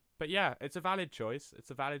 but yeah, it's a valid choice.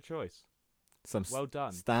 Some well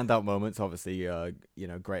done. Standout moments, obviously.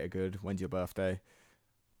 Greater Good. When's your birthday?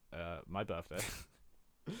 My birthday.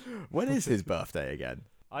 When is his birthday again?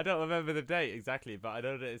 I don't remember the date exactly, but I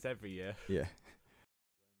know that it's every year. Yeah.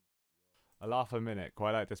 I laugh a minute.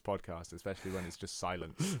 Quite like this podcast, especially when it's just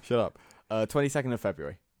silence. Shut up. 22nd of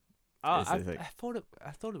February. I thought it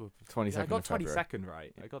would. 22nd. I got 22nd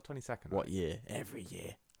right. I got 22nd. What year? Every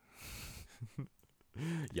year.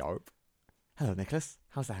 Yarp. Hello, Nicholas.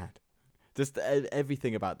 How's the hand? Just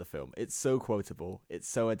everything about the film. It's so quotable. It's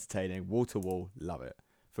so entertaining. Wall to wall. Love it.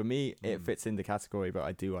 For me, it fits in the category, but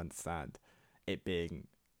I do understand it being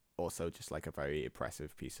also just like a very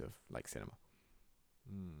impressive piece of like cinema.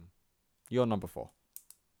 Your number 4.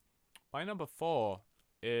 My number 4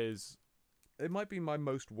 is, it might be my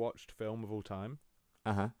most watched film of all time.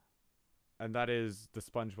 Uh-huh. And that is the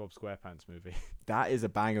SpongeBob SquarePants movie. That is a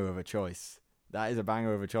banger of a choice. I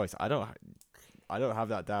don't have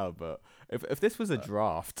that down, but if this was a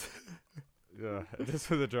draft, yeah, if this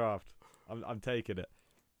was a draft, I'm taking it.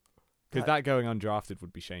 Because that going undrafted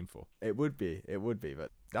would be shameful. It would be,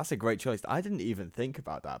 but that's a great choice. I didn't even think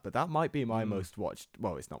about that, but that might be my most watched.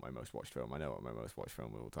 Well, it's not my most watched film. I know what my most watched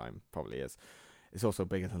film of all time probably is. It's also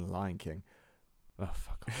bigger than The Lion King. Oh,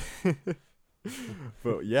 fuck off.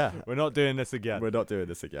 But yeah, we're not doing this again.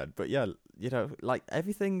 But yeah, like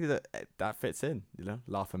everything that fits in.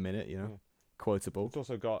 Laugh a minute. Quotable.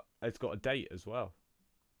 It's got a date as well.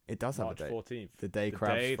 It does March have a date. 14th. The day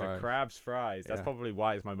the crabs fries. That's Yeah. probably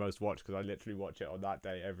why it's my most watched, because I literally watch it on that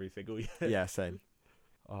day every single year. Yeah, same.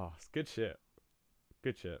 Oh, it's good shit.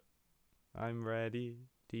 I'm ready.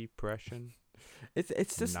 Depression.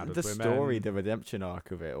 It's just Not the as story, women. the redemption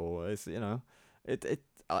arc of it all. It's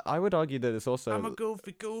I would argue that it's also I'm a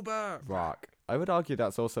goofy goober. rock. I would argue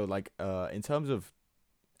that's also like in terms of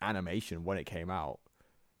animation when it came out,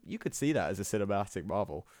 you could see that as a cinematic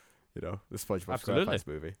marvel. The SpongeBob SquarePants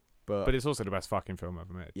movie. But it's also the best fucking film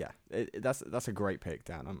ever made. Yeah, that's a great pick,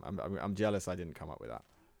 Dan. I'm jealous I didn't come up with that.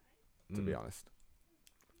 To be honest,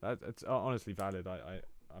 it's honestly valid.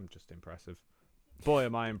 I'm just impressive. Boy,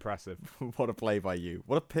 am I impressive. What a play by you.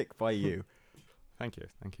 What a pick by you. Thank you.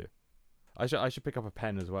 I should pick up a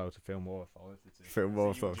pen as well to feel more authoritative. Feel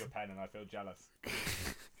more authoritative. authoritative. Pen and I feel jealous.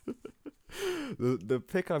 The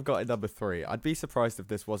pick I've got at number 3. I'd be surprised if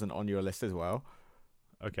this wasn't on your list as well.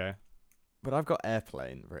 Okay. But I've got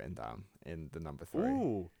Airplane written down in the number 3.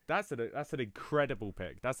 Ooh, that's an incredible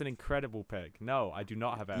pick. That's an incredible pick. No, I do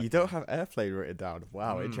not have Airplane. You don't have Airplane written down.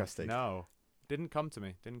 Wow, interesting. No, didn't come to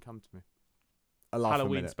me. A laugh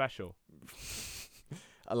Halloween a minute. special.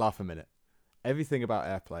 A laugh a minute. Everything about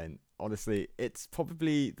Airplane, honestly, it's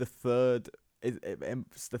probably the third.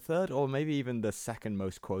 It's the third, or maybe even the second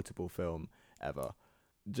most quotable film ever.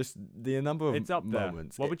 Just the number of It's up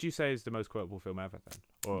moments. there. What would you say is the most quotable film ever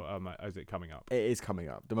then? Or is it coming up? It is coming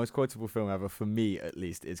up. The most quotable film ever, for me at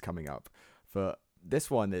least, is coming up. For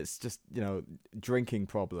this one, it's just, drinking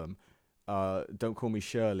problem. Don't call me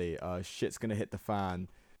Shirley. Shit's gonna hit the fan.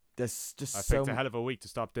 There's just I so picked a hell of a week to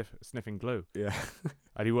stop sniffing glue. Yeah.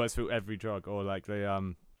 And he works through every drug. Or like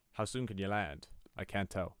the how soon can you land? I can't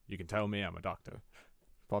tell. You can tell me, I'm a doctor.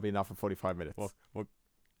 Probably enough for 45 minutes. Well,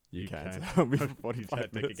 you can't can. tell me for You 45 can't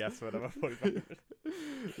take a minutes. guess for another 45 minutes.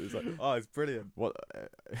 It's like, oh, it's brilliant. What?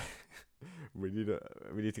 We need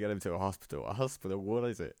to get him to a hospital. A hospital? What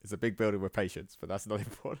is it? It's a big building with patients, but that's not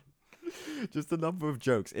important. Just the number of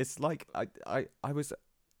jokes. It's like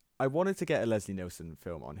I wanted to get a Leslie Nielsen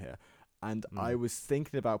film on here, and I was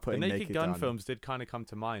thinking about The putting Naked Gun Gun films did kind of come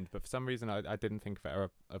to mind, but for some reason I didn't think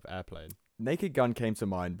of Airplane. Naked Gun came to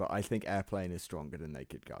mind, but I think Airplane is stronger than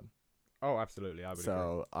Naked Gun. Oh, absolutely, I would agree.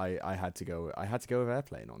 So I had to go with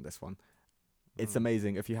Airplane on this one. It's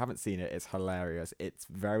amazing. If you haven't seen it, it's hilarious. It's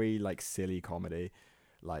very like silly comedy,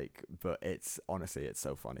 but it's honestly it's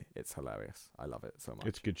so funny. It's hilarious. I love it so much.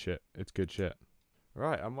 It's good shit.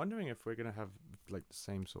 Right, I'm wondering if we're gonna have like the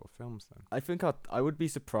same sort of films then. I think I would be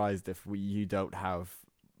surprised if you don't have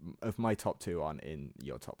if my top 2 aren't in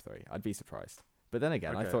your top 3. I'd be surprised. But then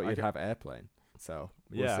again, I Okay, thought you'd have Airplane. So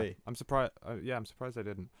we'll see. I'm surprised. I'm surprised I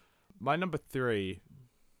didn't. My number 3,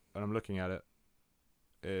 and I'm looking at it,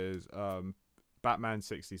 is Batman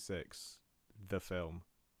 66, the film.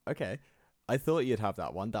 Okay, I thought you'd have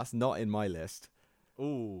that one. That's not in my list.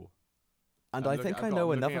 Ooh. And I'm I looking- think I I'm know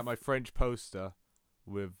looking another. at my French poster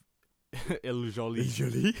with Il Jolie.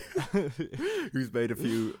 Jolie, who's got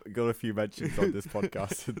a few mentions on this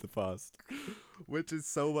podcast in the past. Which is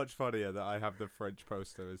so much funnier that I have the French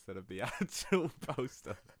poster instead of the actual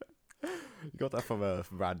poster. You got that from a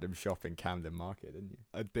random shop in Camden Market, didn't you?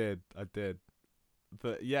 I did.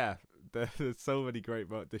 But yeah, there's so many great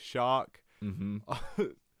the shark, Mm-hmm.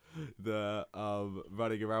 the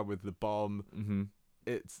running around with the bomb. Mm-hmm.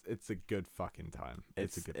 It's a good fucking time.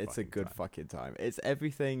 It's a good fucking time. It's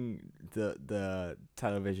everything that the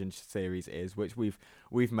television series is, which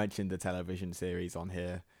we've mentioned the television series on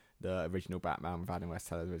here, the original Batman with Adam West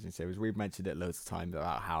television series. We've mentioned it loads of times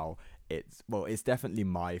about how it's definitely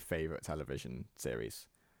my favorite television series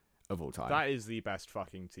of all time. That is the best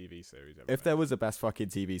fucking TV series ever. If there was a best fucking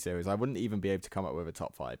TV series, I wouldn't even be able to come up with a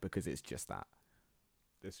top 5 because it's just that.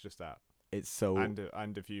 It's just that. It's so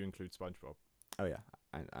and if you include SpongeBob. Oh yeah,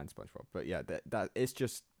 and SpongeBob. But yeah, that it's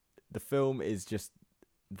just the film is just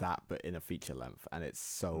that, but in a feature length, and it's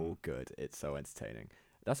so good. It's so entertaining.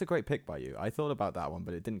 That's a great pick by you. I thought about that one,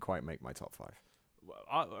 but it didn't quite make my top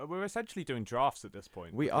 5. We're essentially doing drafts at this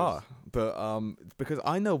point. We are, but because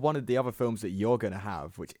I know one of the other films that you're gonna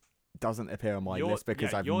have, which doesn't appear on my list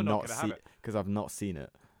because I've not seen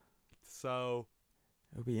it. So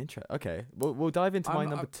it'll be interesting. Okay, we'll dive into my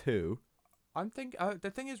number 2. I'm think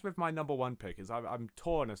the thing is with my number 1 pick is I'm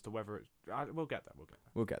torn as to whether it's. We'll get there.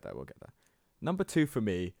 We'll get there. Number 2 for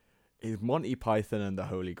me is Monty Python and the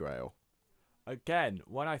Holy Grail. Again,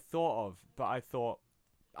 one I thought of, but I thought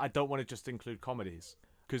I don't want to just include comedies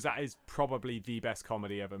because that is probably the best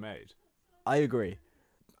comedy ever made. I agree,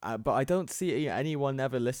 but I don't see anyone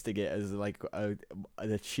ever listing it as like an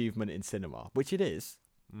achievement in cinema, which it is.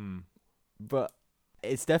 But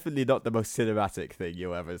it's definitely not the most cinematic thing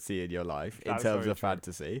you'll ever see in your life in terms of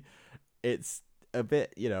fantasy. It's a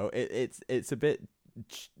bit, it's a bit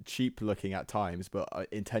cheap looking at times, but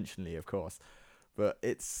intentionally, of course. But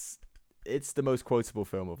it's the most quotable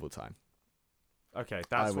film of all time. Okay,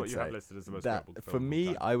 that's what you have listed as the most quotable film. For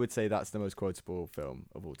me, I would say that's the most quotable film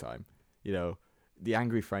of all time. The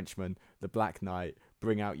Angry Frenchman, The Black Knight,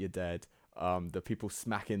 Bring Out Your Dead, the people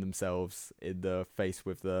smacking themselves in the face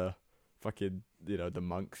with the fucking, the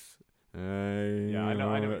monks. Yeah, I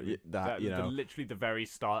know. That literally the very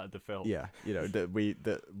start of the film. Yeah, that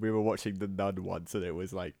we were watching The Nun once, and it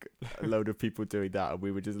was like a load of people doing that, and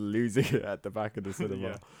we were just losing it at the back of the cinema.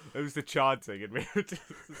 Yeah. It was the chanting, and we were just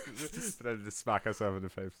smack ourselves in the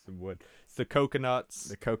face with some wood. It's the coconuts,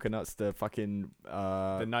 the fucking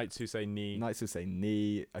the knights who say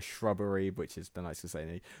knee, a shrubbery, which is the knights who say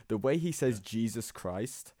knee. The way he says Jesus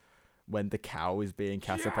Christ, when the cow is being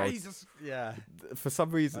catapulted. Jesus. Yeah. For some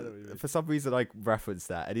I know what you mean. reason, I reference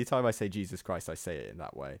that. Anytime I say Jesus Christ, I say it in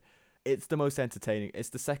that way. It's the most entertaining. It's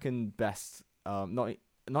the second best. Not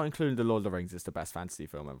including the Lord of the Rings. It's the best fantasy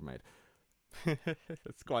film ever made.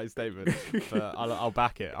 It's quite a statement, but I'll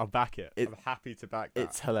back it. I'm happy to back that.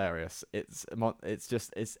 It's hilarious. It's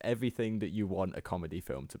everything that you want a comedy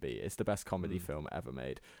film to be. It's the best comedy film ever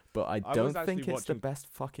made. But I don't think it's the best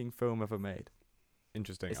fucking film ever made.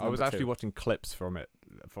 Interesting. It's I was number actually 2. watching clips from it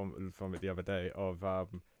the other day of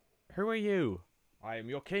who are you? I am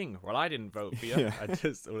your king. Well, I didn't vote for you. Yeah. I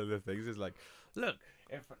just all of the things is like, look,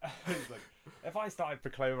 if I started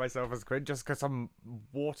proclaiming myself as queen just because some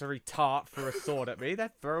watery tart threw a sword at me,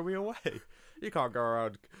 they'd throw me away. You can't go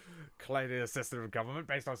around claiming a system of government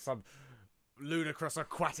based on some ludicrous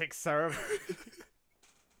aquatic ceremony.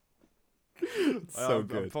 So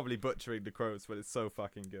good. I'm probably butchering the quotes, but it's so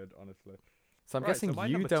fucking good, honestly. So I'm Right, guessing so my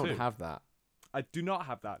you number don't 2. have that. I do not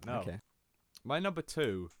have that, no. Okay. My number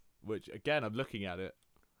 2, which again I'm looking at it,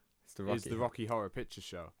 is the Rocky Horror Picture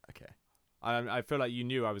Show. Okay. I feel like you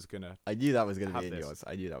knew I was gonna. I knew that was going to have be in this. yours.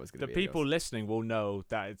 I knew that was going The to be in people yours. listening will know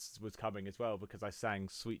that it was coming as well because I sang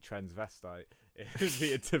 "Sweet Transvestite" in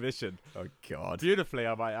the intermission. Oh God. Beautifully,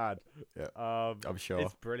 I might add. Yeah. I'm sure.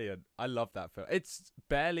 It's brilliant. I love that film. It's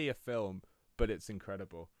barely a film, but it's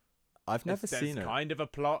incredible. I've never seen There's it. kind of a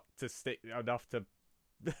plot to stick enough to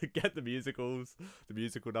get the musical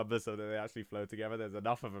numbers so that they actually flow together. There's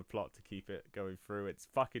enough of a plot to keep it going through. It's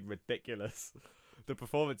fucking ridiculous. The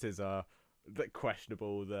performances are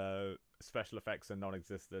questionable. The special effects are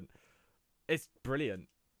non-existent. It's brilliant.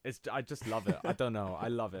 I just love it. I don't know. I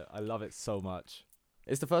love it. I love it so much.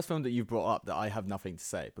 It's the first film that you've brought up that I have nothing to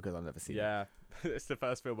say because I've never seen it. Yeah, it's the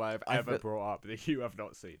first film I've ever brought up that you have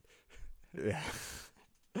not seen. Yeah.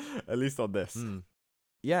 At least on this. Mm.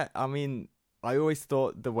 Yeah, I mean, I always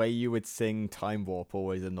thought the way you would sing Time Warp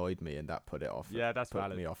always annoyed me, and that put it off. Yeah, that's put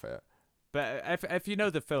valid. me off it. But if you know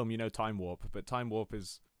the film, you know Time Warp. But Time Warp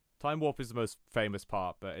is the most famous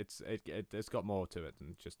part. But it's got more to it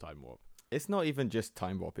than just Time Warp. It's not even just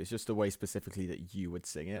Time Warp. It's just the way specifically that you would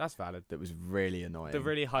sing it. That's valid. That was really annoying. The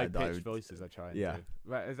really high And I pitched would- voices I try and Yeah. do.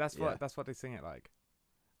 Right, that's what they sing it like.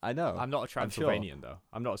 I know. I'm not a I'm sure. Transylvanian though.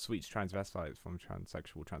 I'm not a sweet transvestite from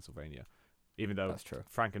transsexual Transylvania. Even though That's true.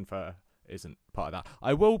 Frankenfurter isn't part of that.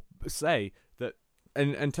 I will say that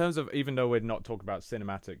in terms of, even though we're not talking about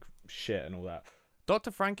cinematic shit and all that, Dr.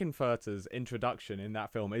 Frankenfurter's introduction in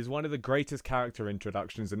that film is one of the greatest character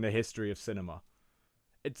introductions in the history of cinema.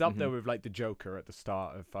 It's up there with like the Joker at the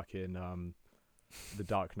start of fucking The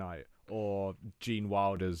Dark Knight, or Gene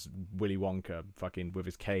Wilder's Willy Wonka fucking with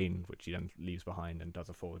his cane, which he then leaves behind and does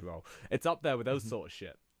a forward roll. It's up there with those sort of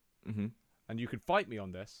shit. Mm-hmm. And you could fight me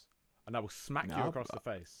on this, and I will smack you No, across the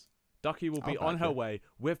face. Ducky will be I'll on back her you. way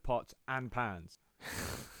with pots and pans.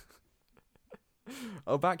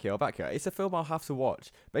 I'll back you. It's a film I'll have to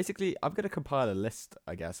watch. Basically, I'm going to compile a list,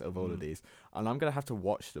 I guess, of all of these, and I'm going to have to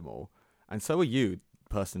watch them all. And so are you,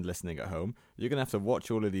 person listening at home. You're going to have to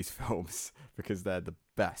watch all of these films because they're the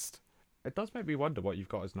best. It does make me wonder what you've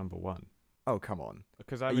got as number one. Oh, come on.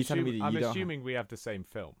 Because Are I'm you telling me that I'm you don't assuming we have the same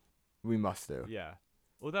film. We must do. Yeah.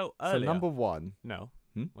 Although So earlier... number one. No.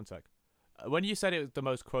 Hmm? One sec. When you said it was the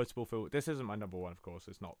most quotable film, this isn't my number one, of course.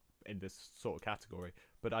 It's not in this sort of category.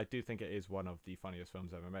 But I do think it is one of the funniest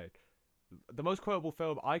films ever made. The most quotable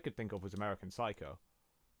film I could think of was American Psycho.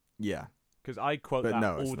 Yeah. Because I quote But that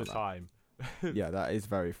no, it's all the not that. time. Yeah, that is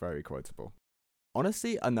very, very quotable.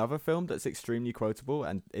 Honestly, another film that's extremely quotable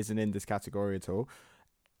and isn't in this category at all,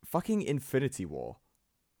 fucking Infinity War.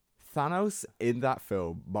 Thanos in that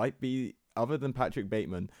film might be, other than Patrick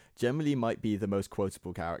Bateman, generally might be the most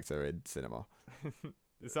quotable character in cinema.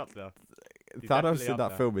 It's up there. He's Thanos definitely in up that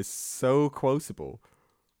there. film is so quotable.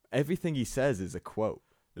 Everything he says is a quote.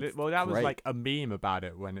 It's Well, that was great. like a meme about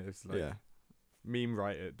it when it was like... Yeah. Meme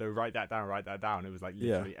write it. They write that down. It was like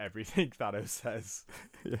Yeah. literally everything Thanos says.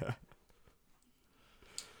 Yeah.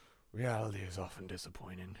 Reality is often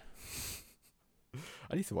disappointing.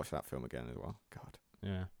 I need to watch that film again as well. God.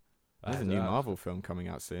 Yeah. There's a new Marvel film coming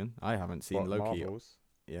out soon. I haven't seen Loki. Marvels?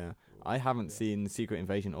 Yeah. I haven't seen Secret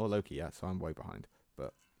Invasion or Loki yet, so I'm way behind.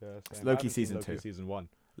 But Yeah, It's same. Loki I haven't seen season Loki 2. Season 1.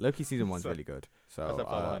 Loki season 1's So- really good. So That's how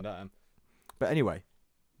far behind I am. but anyway,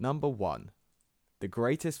 number one, the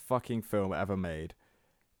greatest fucking film ever made,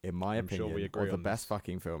 in my I'm sure opinion, we agree or the on best this.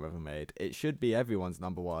 fucking film ever made. It should be everyone's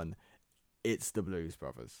number one. It's the Blues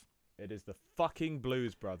Brothers, It is the fucking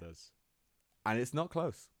Blues Brothers. and it's not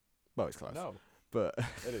close. Well, it's close, No, but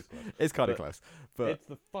it is close. it's kind of But close. But It's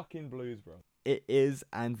the fucking Blues Brothers. it is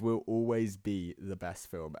and will always be the best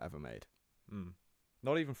film ever made.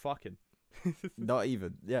 Not even fucking. Not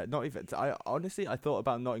even. Yeah, not even. I honestly, I thought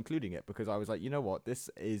about not including it because I was like, you know what, this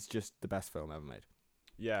is just the best film ever made,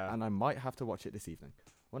 Yeah. and I might have to watch it this evening.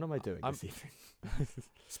 What am I doing I'm- this evening?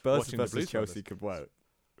 Spurs Watching the versus Blues Chelsea Brothers. could wait.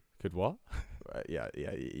 Could what? Yeah.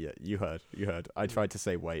 You heard. I tried to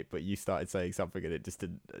say wait, but you started saying something, and it just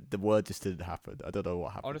didn't. The word just didn't happen. I don't know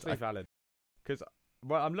what happened. Honestly, valid. Because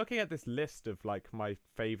I'm looking at this list of like my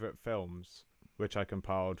favorite films, which I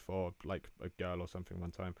compiled for like a girl or something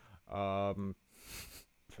one time.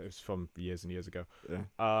 It was from years and years ago. Yeah.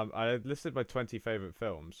 I listed my 20 favorite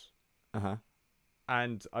films,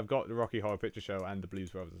 and I've got the Rocky Horror Picture Show and the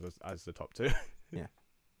Blues Brothers as the top 2. Yeah.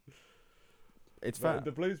 It's But fair.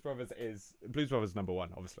 the Blues Brothers is number 1,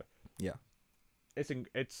 obviously. Yeah.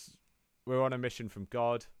 We're on a mission from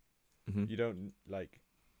God. Mm-hmm. You don't like.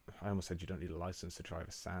 I almost said you don't need a license to drive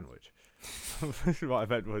a sandwich. What I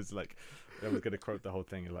meant was like, I was gonna quote the whole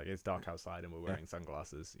thing like it's dark outside and we're wearing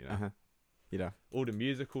sunglasses. You know, You know, all the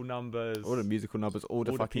musical numbers, all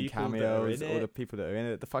the fucking people that are cameos, in all the it. people that are in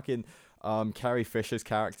it. The fucking Carrie Fisher's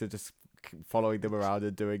character just following them around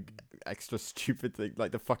and doing extra stupid things,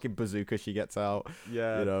 like the fucking bazooka she gets out.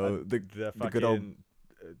 Yeah, You know, and the fucking good old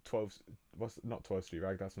 12. What's not 12th Street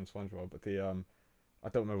Rag? That's from SpongeBob. But the I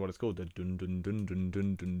don't remember what it's called. The dun dun dun dun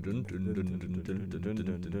dun dun dun dun dun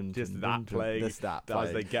dun dun. Just that playing Just that as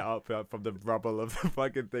playing. they get up from the rubble of the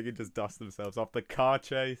fucking thing and just dust themselves off. The car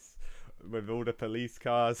chase with all the police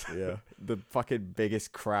cars. Yeah, the fucking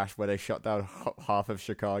biggest crash where they shut down half of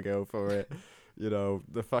Chicago for it. You know,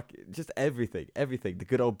 just everything. The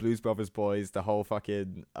good old Blues Brothers boys, the whole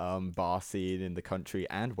fucking bar scene in the country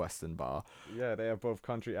and western bar. Yeah, they have both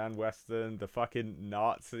country and western. The fucking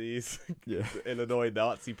Nazis, Yeah. the Illinois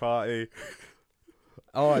Nazi Party.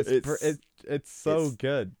 Oh, it's so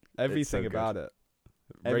good. Everything so about good. it.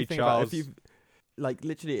 Ray Everything about Charles. if you like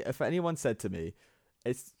literally, if anyone said to me,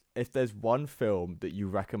 if there's one film that you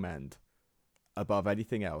recommend above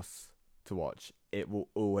anything else to watch, it will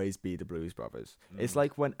always be the Blues Brothers. It's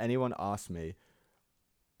like when anyone asks me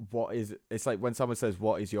it's like when someone says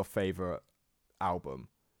what is your favorite album,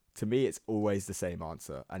 to me it's always the same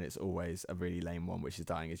answer, and it's always a really lame one, which is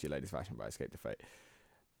Dying Is Your Latest Fashion by Escape to Fate.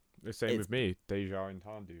 The same with me. Deja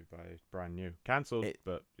Entendu by Brand New. Cancelled,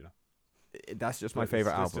 but you know. That's just my It's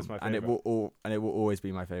favorite just album, my and it favourite. will always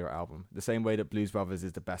be my favorite album. The same way that Blues Brothers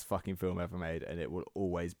is the best fucking film ever made, and it will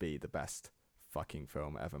always be the best fucking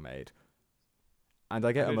film ever made. And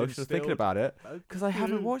I get And it emotional thinking instilled- about it because I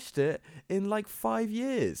haven't watched it in like 5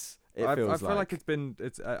 years. I feel like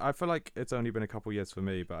I feel like it's only been a couple years for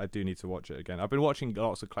me, but I do need to watch it again. I've been watching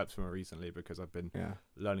lots of clips from it recently because I've been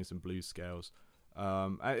learning some blues scales.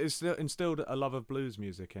 And it's still instilled a love of blues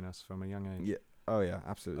music in us from a young age. Yeah. Oh yeah,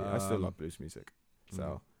 absolutely. I still love blues music. So,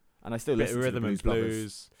 mm. and I still Bit listen of to the rhythm Blues and Brothers.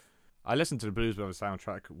 blues. I listen to the Blues Brothers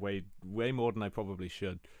soundtrack way more than I probably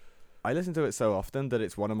should. I listen to it so often that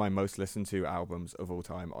it's one of my most listened to albums of all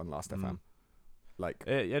time on Last FM. Like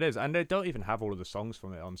It is, and they don't even have all of the songs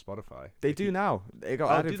from it on Spotify. they do now. It got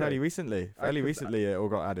Oh, added do fairly they? recently. It all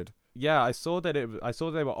got added. Yeah, I saw they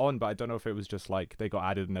were on, but I don't know if it was just like they got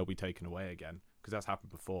added and they'll be taken away again because that's happened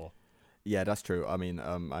before. Yeah, that's true. I mean,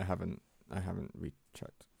 I haven't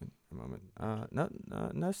rechecked in a moment.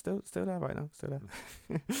 No, still there right now. Still there.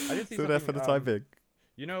 I did see still there for the time being.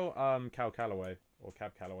 You know, Cal Calloway or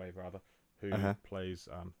Cab Calloway rather, who plays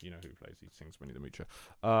you know who plays? He sings Winnie the Moocher.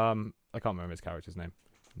 I can't remember his character's name.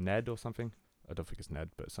 Ned or something. I don't think it's Ned,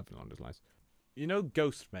 but something along those lines. You know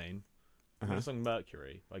Ghostmane? You know the song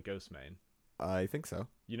Mercury by Ghostmane? I think so.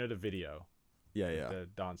 You know the video? Yeah. The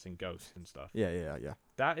dancing ghosts and stuff. Yeah.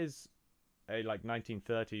 That is a like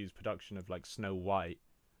 1930s production of like Snow White,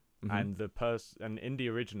 Mm-hmm. and and in the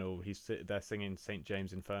original they're singing St.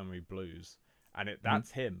 James Infirmary Blues, and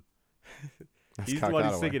that's him. That's He's Cal the one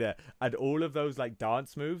who's Calloway. singing it, and all of those like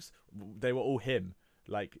dance moves, they were all him,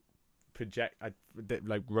 like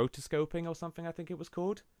like rotoscoping or something. I think it was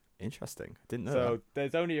called. Interesting. I didn't know So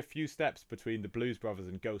there's only a few steps between the Blues Brothers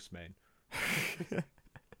and Ghostmane. that.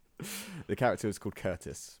 The character was called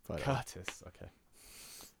Curtis. By the way. Curtis, okay.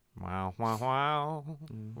 Wow, wow, wow,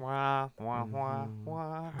 wow, wow, wow,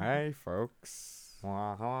 wow. Hey, folks.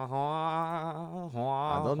 Wow, wow, wow,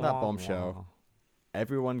 wow. And on that bombshell,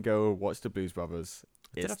 everyone go watch the Blues Brothers.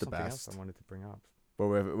 It's the best. I wanted to bring up. But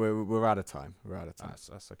we're out of time. We're out of time.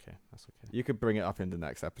 That's okay. That's okay. You could bring it up in the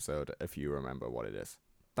next episode if you remember what it is.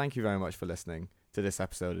 Thank you very much for listening to this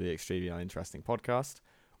episode of the Extremely Uninteresting podcast.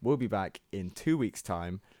 We'll be back in 2 weeks'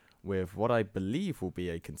 time with what I believe will be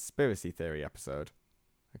a conspiracy theory episode.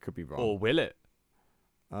 I could be wrong. Or will it?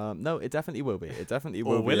 No, it definitely will be. It definitely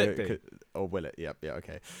will Or will be. it be? Or will it? Yep. Yeah.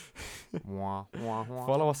 Okay. Wah, wah, wah.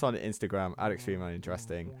 Follow us on Instagram at Extreme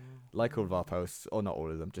Uninteresting. Like all of our posts, or not all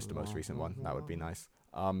of them, just the most recent one. That would be nice.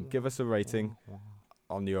 Give us a rating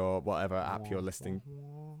on your whatever app you're listening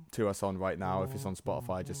to us on right now. If it's on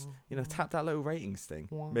Spotify, just tap that little ratings thing.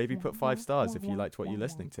 Maybe put 5 stars if you liked what you're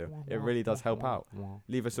listening to. It really does help out.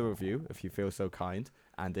 Leave us a review if you feel so kind,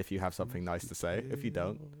 and if you have something nice to say. If you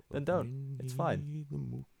don't, then don't. It's fine.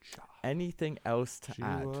 Anything else to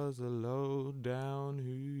add? She was a low down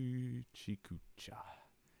hoochie coocha.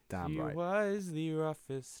 Damn right. She was the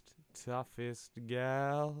roughest, toughest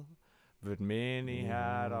gal, but Minnie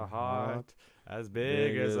had a heart as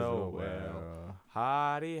big as a whale.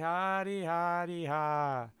 Hardy, hardy, hardy,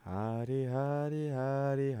 ha. Hardy, hardy,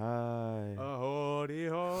 hardy, hi. A hoody,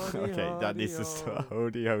 hoody, Okay, that needs to stop.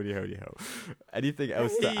 Hoody, hoody, hoody, ho. Anything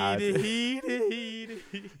else to add?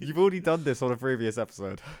 You've already done this on a previous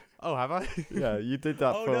episode. Oh, have I? Yeah, you did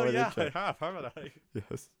that Oh, for no, an yeah, intro. I have, haven't I?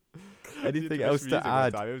 Yes. Anything else to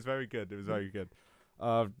add? It was very good. It was very good.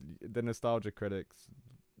 The Nostalgia Critics,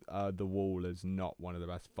 The Wall is not one of the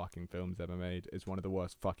best fucking films ever made. It's one of the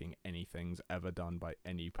worst fucking anythings ever done by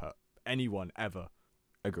anyone ever.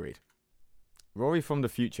 Agreed. Rory from the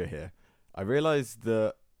future here. I realised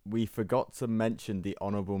that we forgot to mention the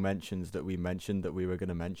honourable mentions that we mentioned that we were going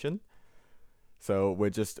to mention. So we're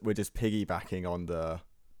just piggybacking on the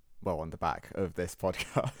back of this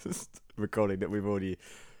podcast recording that we've already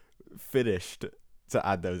finished to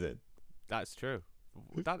add those in. That's true.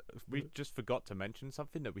 That we just forgot to mention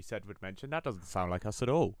something that we said we'd mention. That doesn't sound like us at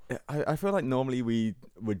all. I feel like normally we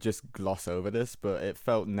would just gloss over this, but it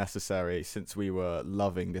felt necessary since we were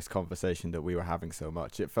loving this conversation that we were having so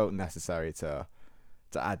much. It felt necessary to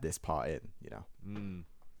add this part in,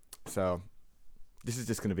 So this is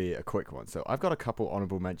just going to be a quick one. So I've got a couple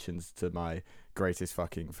honorable mentions to my greatest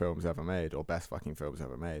fucking films ever made, or best fucking films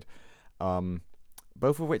ever made.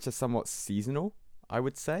 Both of which are somewhat seasonal, I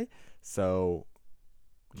would say. So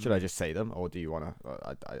should I just say them, or do you want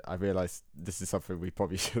to? I realize this is something we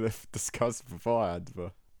probably should have discussed beforehand,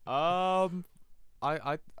 but I'm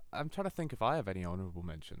trying to think if I have any honorable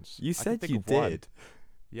mentions. You I can said think you of one. did.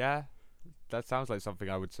 Yeah, that sounds like something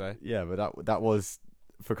I would say. Yeah, but that was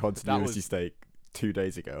for continuity's sake 2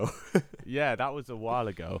 days ago. Yeah, that was a while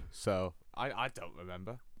ago, so I don't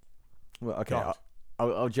remember. Well, okay,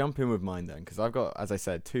 I'll jump in with mine then, because I've got, as I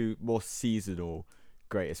said, 2 more seasonal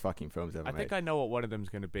greatest fucking films ever I made. think I know what one of them's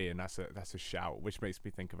going to be, and that's a shout, which makes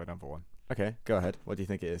me think of another one. Okay, go ahead. What do you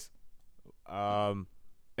think it is?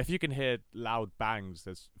 If you can hear loud bangs,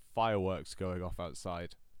 there's fireworks going off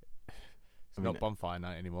outside. It's not bonfire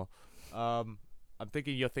night anymore. I'm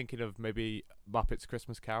thinking you're thinking of maybe Muppets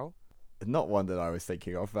Christmas Carol. Not one that I was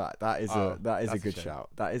thinking of. That is a good shame. shout.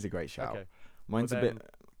 That is a great shout. Okay. Mine's a bit.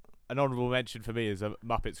 An honourable mention for me is a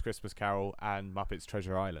Muppets Christmas Carol and Muppets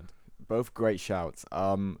Treasure Island. Both great shouts.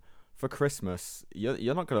 For Christmas,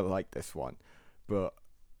 you're not gonna like this one, but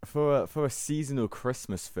for a seasonal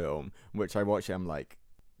Christmas film, which I watch, I'm like,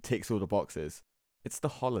 ticks all the boxes. It's The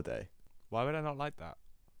Holiday. Why would I not like that?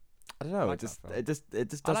 I don't know. Like it just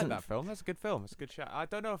doesn't. I like that film. That's a good film. It's a good shout. I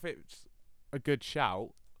don't know if it's a good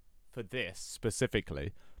shout for this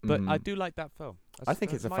specifically, but I do like that film. I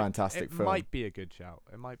think it's a fantastic film. It might be a good shout.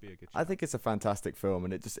 It might be a good shout. I think it's a fantastic film,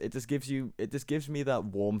 and it just gives me that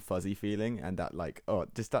warm fuzzy feeling, and that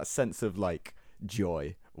just that sense of like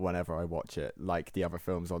joy whenever I watch it, like the other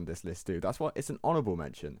films on this list do. That's why it's an honorable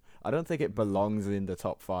mention. I don't think it belongs in the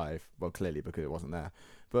top 5. Well, clearly because it wasn't there,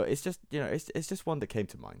 but it's just it's just one that came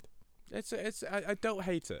to mind. I don't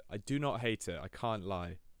hate it. I do not hate it. I can't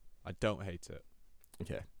lie. I don't hate it.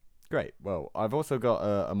 Okay. Great. Well, I've also got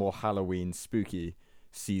a more Halloween spooky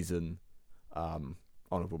season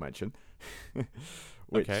honorable mention.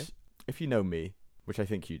 Which, okay. If you know me, which I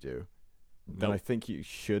think you do, then I think you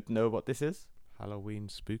should know what this is. Halloween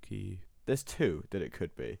spooky. There's 2 that it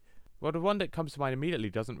could be. Well, the one that comes to mind immediately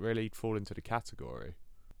doesn't really fall into the category.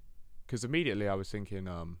 Because immediately I was thinking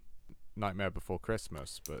Nightmare Before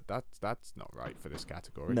Christmas, but that's not right for this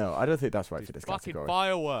category. No, I don't think that's right for this fucking category.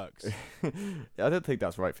 Fireworks. I don't think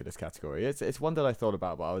that's right for this category. It's one that I thought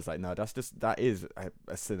about, but I was like, no, that is a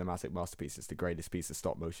cinematic masterpiece. It's the greatest piece of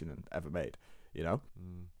stop motion ever made.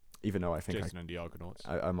 Even though I think Jason and the Argonauts.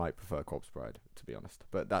 I might prefer Corpse Bride, to be honest,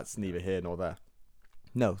 but that's neither here nor there.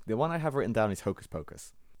 No, the one I have written down is Hocus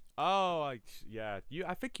Pocus. Oh, I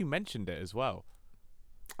think you mentioned it as well.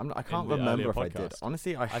 I can't remember if I did.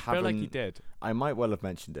 Honestly, I haven't. feel like you did. I might well have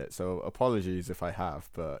mentioned it, so apologies if I have,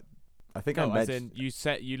 but I think No, I as mentioned.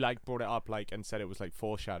 in you like brought it up like and said it was like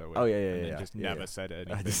foreshadowing. Oh, yeah, and then yeah. just Yeah, never yeah. said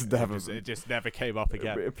anything. I just never. It just never came up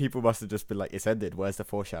again. People must have just been like, "It's ended. Where's the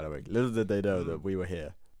foreshadowing?" Little did they know that we were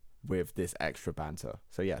here with this extra banter.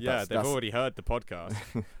 So yeah, Yeah, they've already heard the podcast.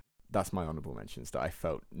 that's my honourable mentions that I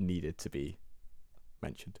felt needed to be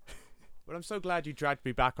mentioned. But I'm so glad you dragged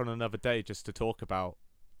me back on another day just to talk about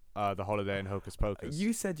the holiday in Hocus Pocus.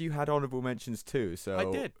 You said you had honourable mentions too, so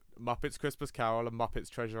I did. Muppets Christmas Carol and Muppets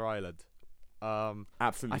Treasure Island.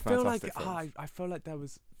 Absolutely I feel like fantastic films. I feel like there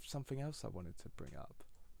was something else I wanted to bring up.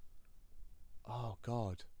 Oh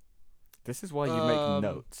God. This is why you make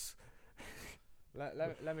notes.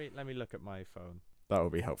 Let me look at my phone. That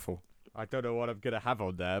would be helpful. I don't know what I'm gonna have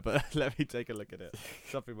on there, but let me take a look at it.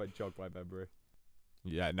 Something might jog my memory.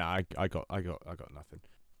 Yeah, no, I got nothing.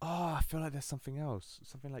 Oh, I feel like there's something else,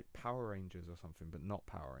 something like Power Rangers or something, but not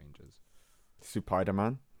Power Rangers.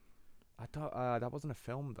 Spider-Man. I don't. That wasn't a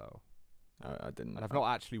film though, I didn't. and I've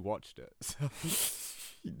not actually watched it. So.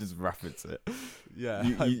 You just reference it. Yeah,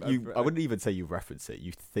 I wouldn't even say you reference it.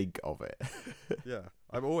 You think of it. Yeah,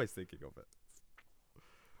 I'm always thinking of it.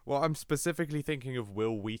 Well, I'm specifically thinking of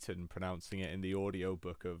Will Wheaton pronouncing it in the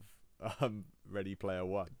audiobook of Ready Player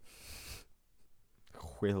One.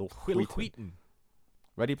 Will Wheaton.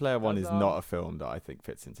 Ready Player One Does, is not a film that I think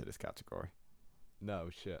fits into this category. No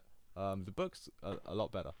shit. The book's a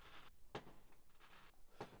lot better.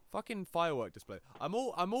 Fucking firework display. I'm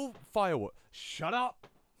all firework. Shut up.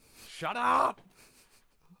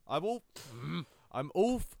 I'm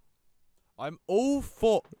all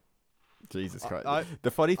for. Jesus Christ.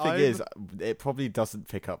 The funny thing is, it probably doesn't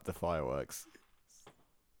pick up the fireworks.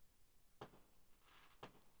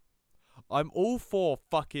 I'm all for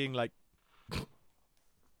fucking like.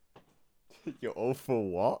 You're all for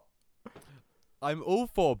what? I'm all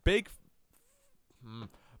for big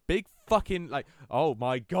fucking like, oh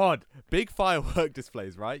my god, big firework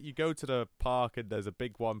displays, right? You go to the park and there's a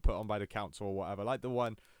big one put on by the council or whatever, like the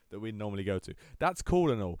one that we normally go to. That's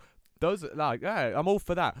cool and all. Those like, yeah, I'm all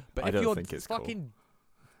for that. But if you're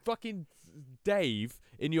fucking Dave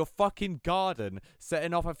in your fucking garden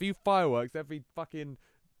setting off a few fireworks every fucking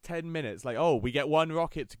 10 minutes, like, oh, we get one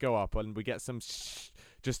rocket to go up and we get some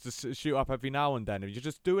just to shoot up every now and then, and you're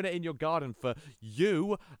just doing it in your garden for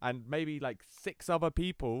you and maybe like 6 other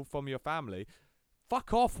people from your family,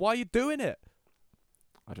 fuck off. Why are you doing it?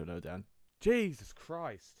 I don't know, Dan. Jesus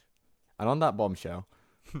Christ. And on that bombshell,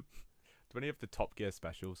 do any of the Top Gear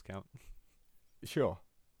specials count? Sure,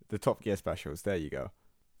 the Top Gear specials, there you go.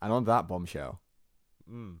 And on that bombshell,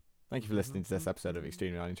 thank you for listening to this episode of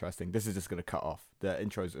Extremely Uninteresting. This is just going to cut off. The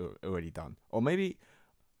intro's already done. Or maybe...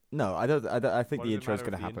 No, I don't. I think the intro's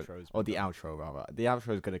going to happen. Or the outro, rather. The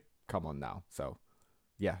outro is going to come on now. So,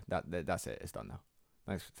 yeah, that's it. It's done now.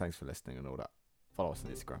 Thanks for listening and all that. Follow us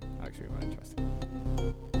on Instagram. Actually, very interesting.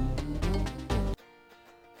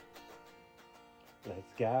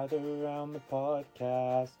 Let's gather around the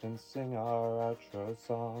podcast and sing our outro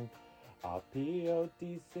song. Our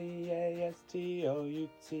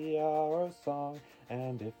PODCASTOUTR song.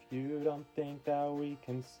 And if you don't think that we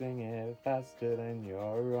can sing it faster, then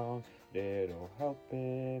you're wrong. It'll help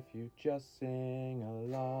if you just sing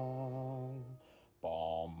along.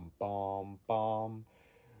 Bom, bom, bom.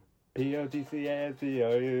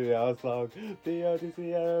 PODCASTOUTR song.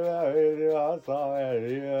 PODCASTOUTR song.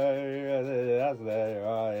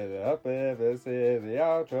 That's the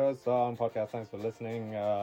outro song. Podcast, thanks for listening.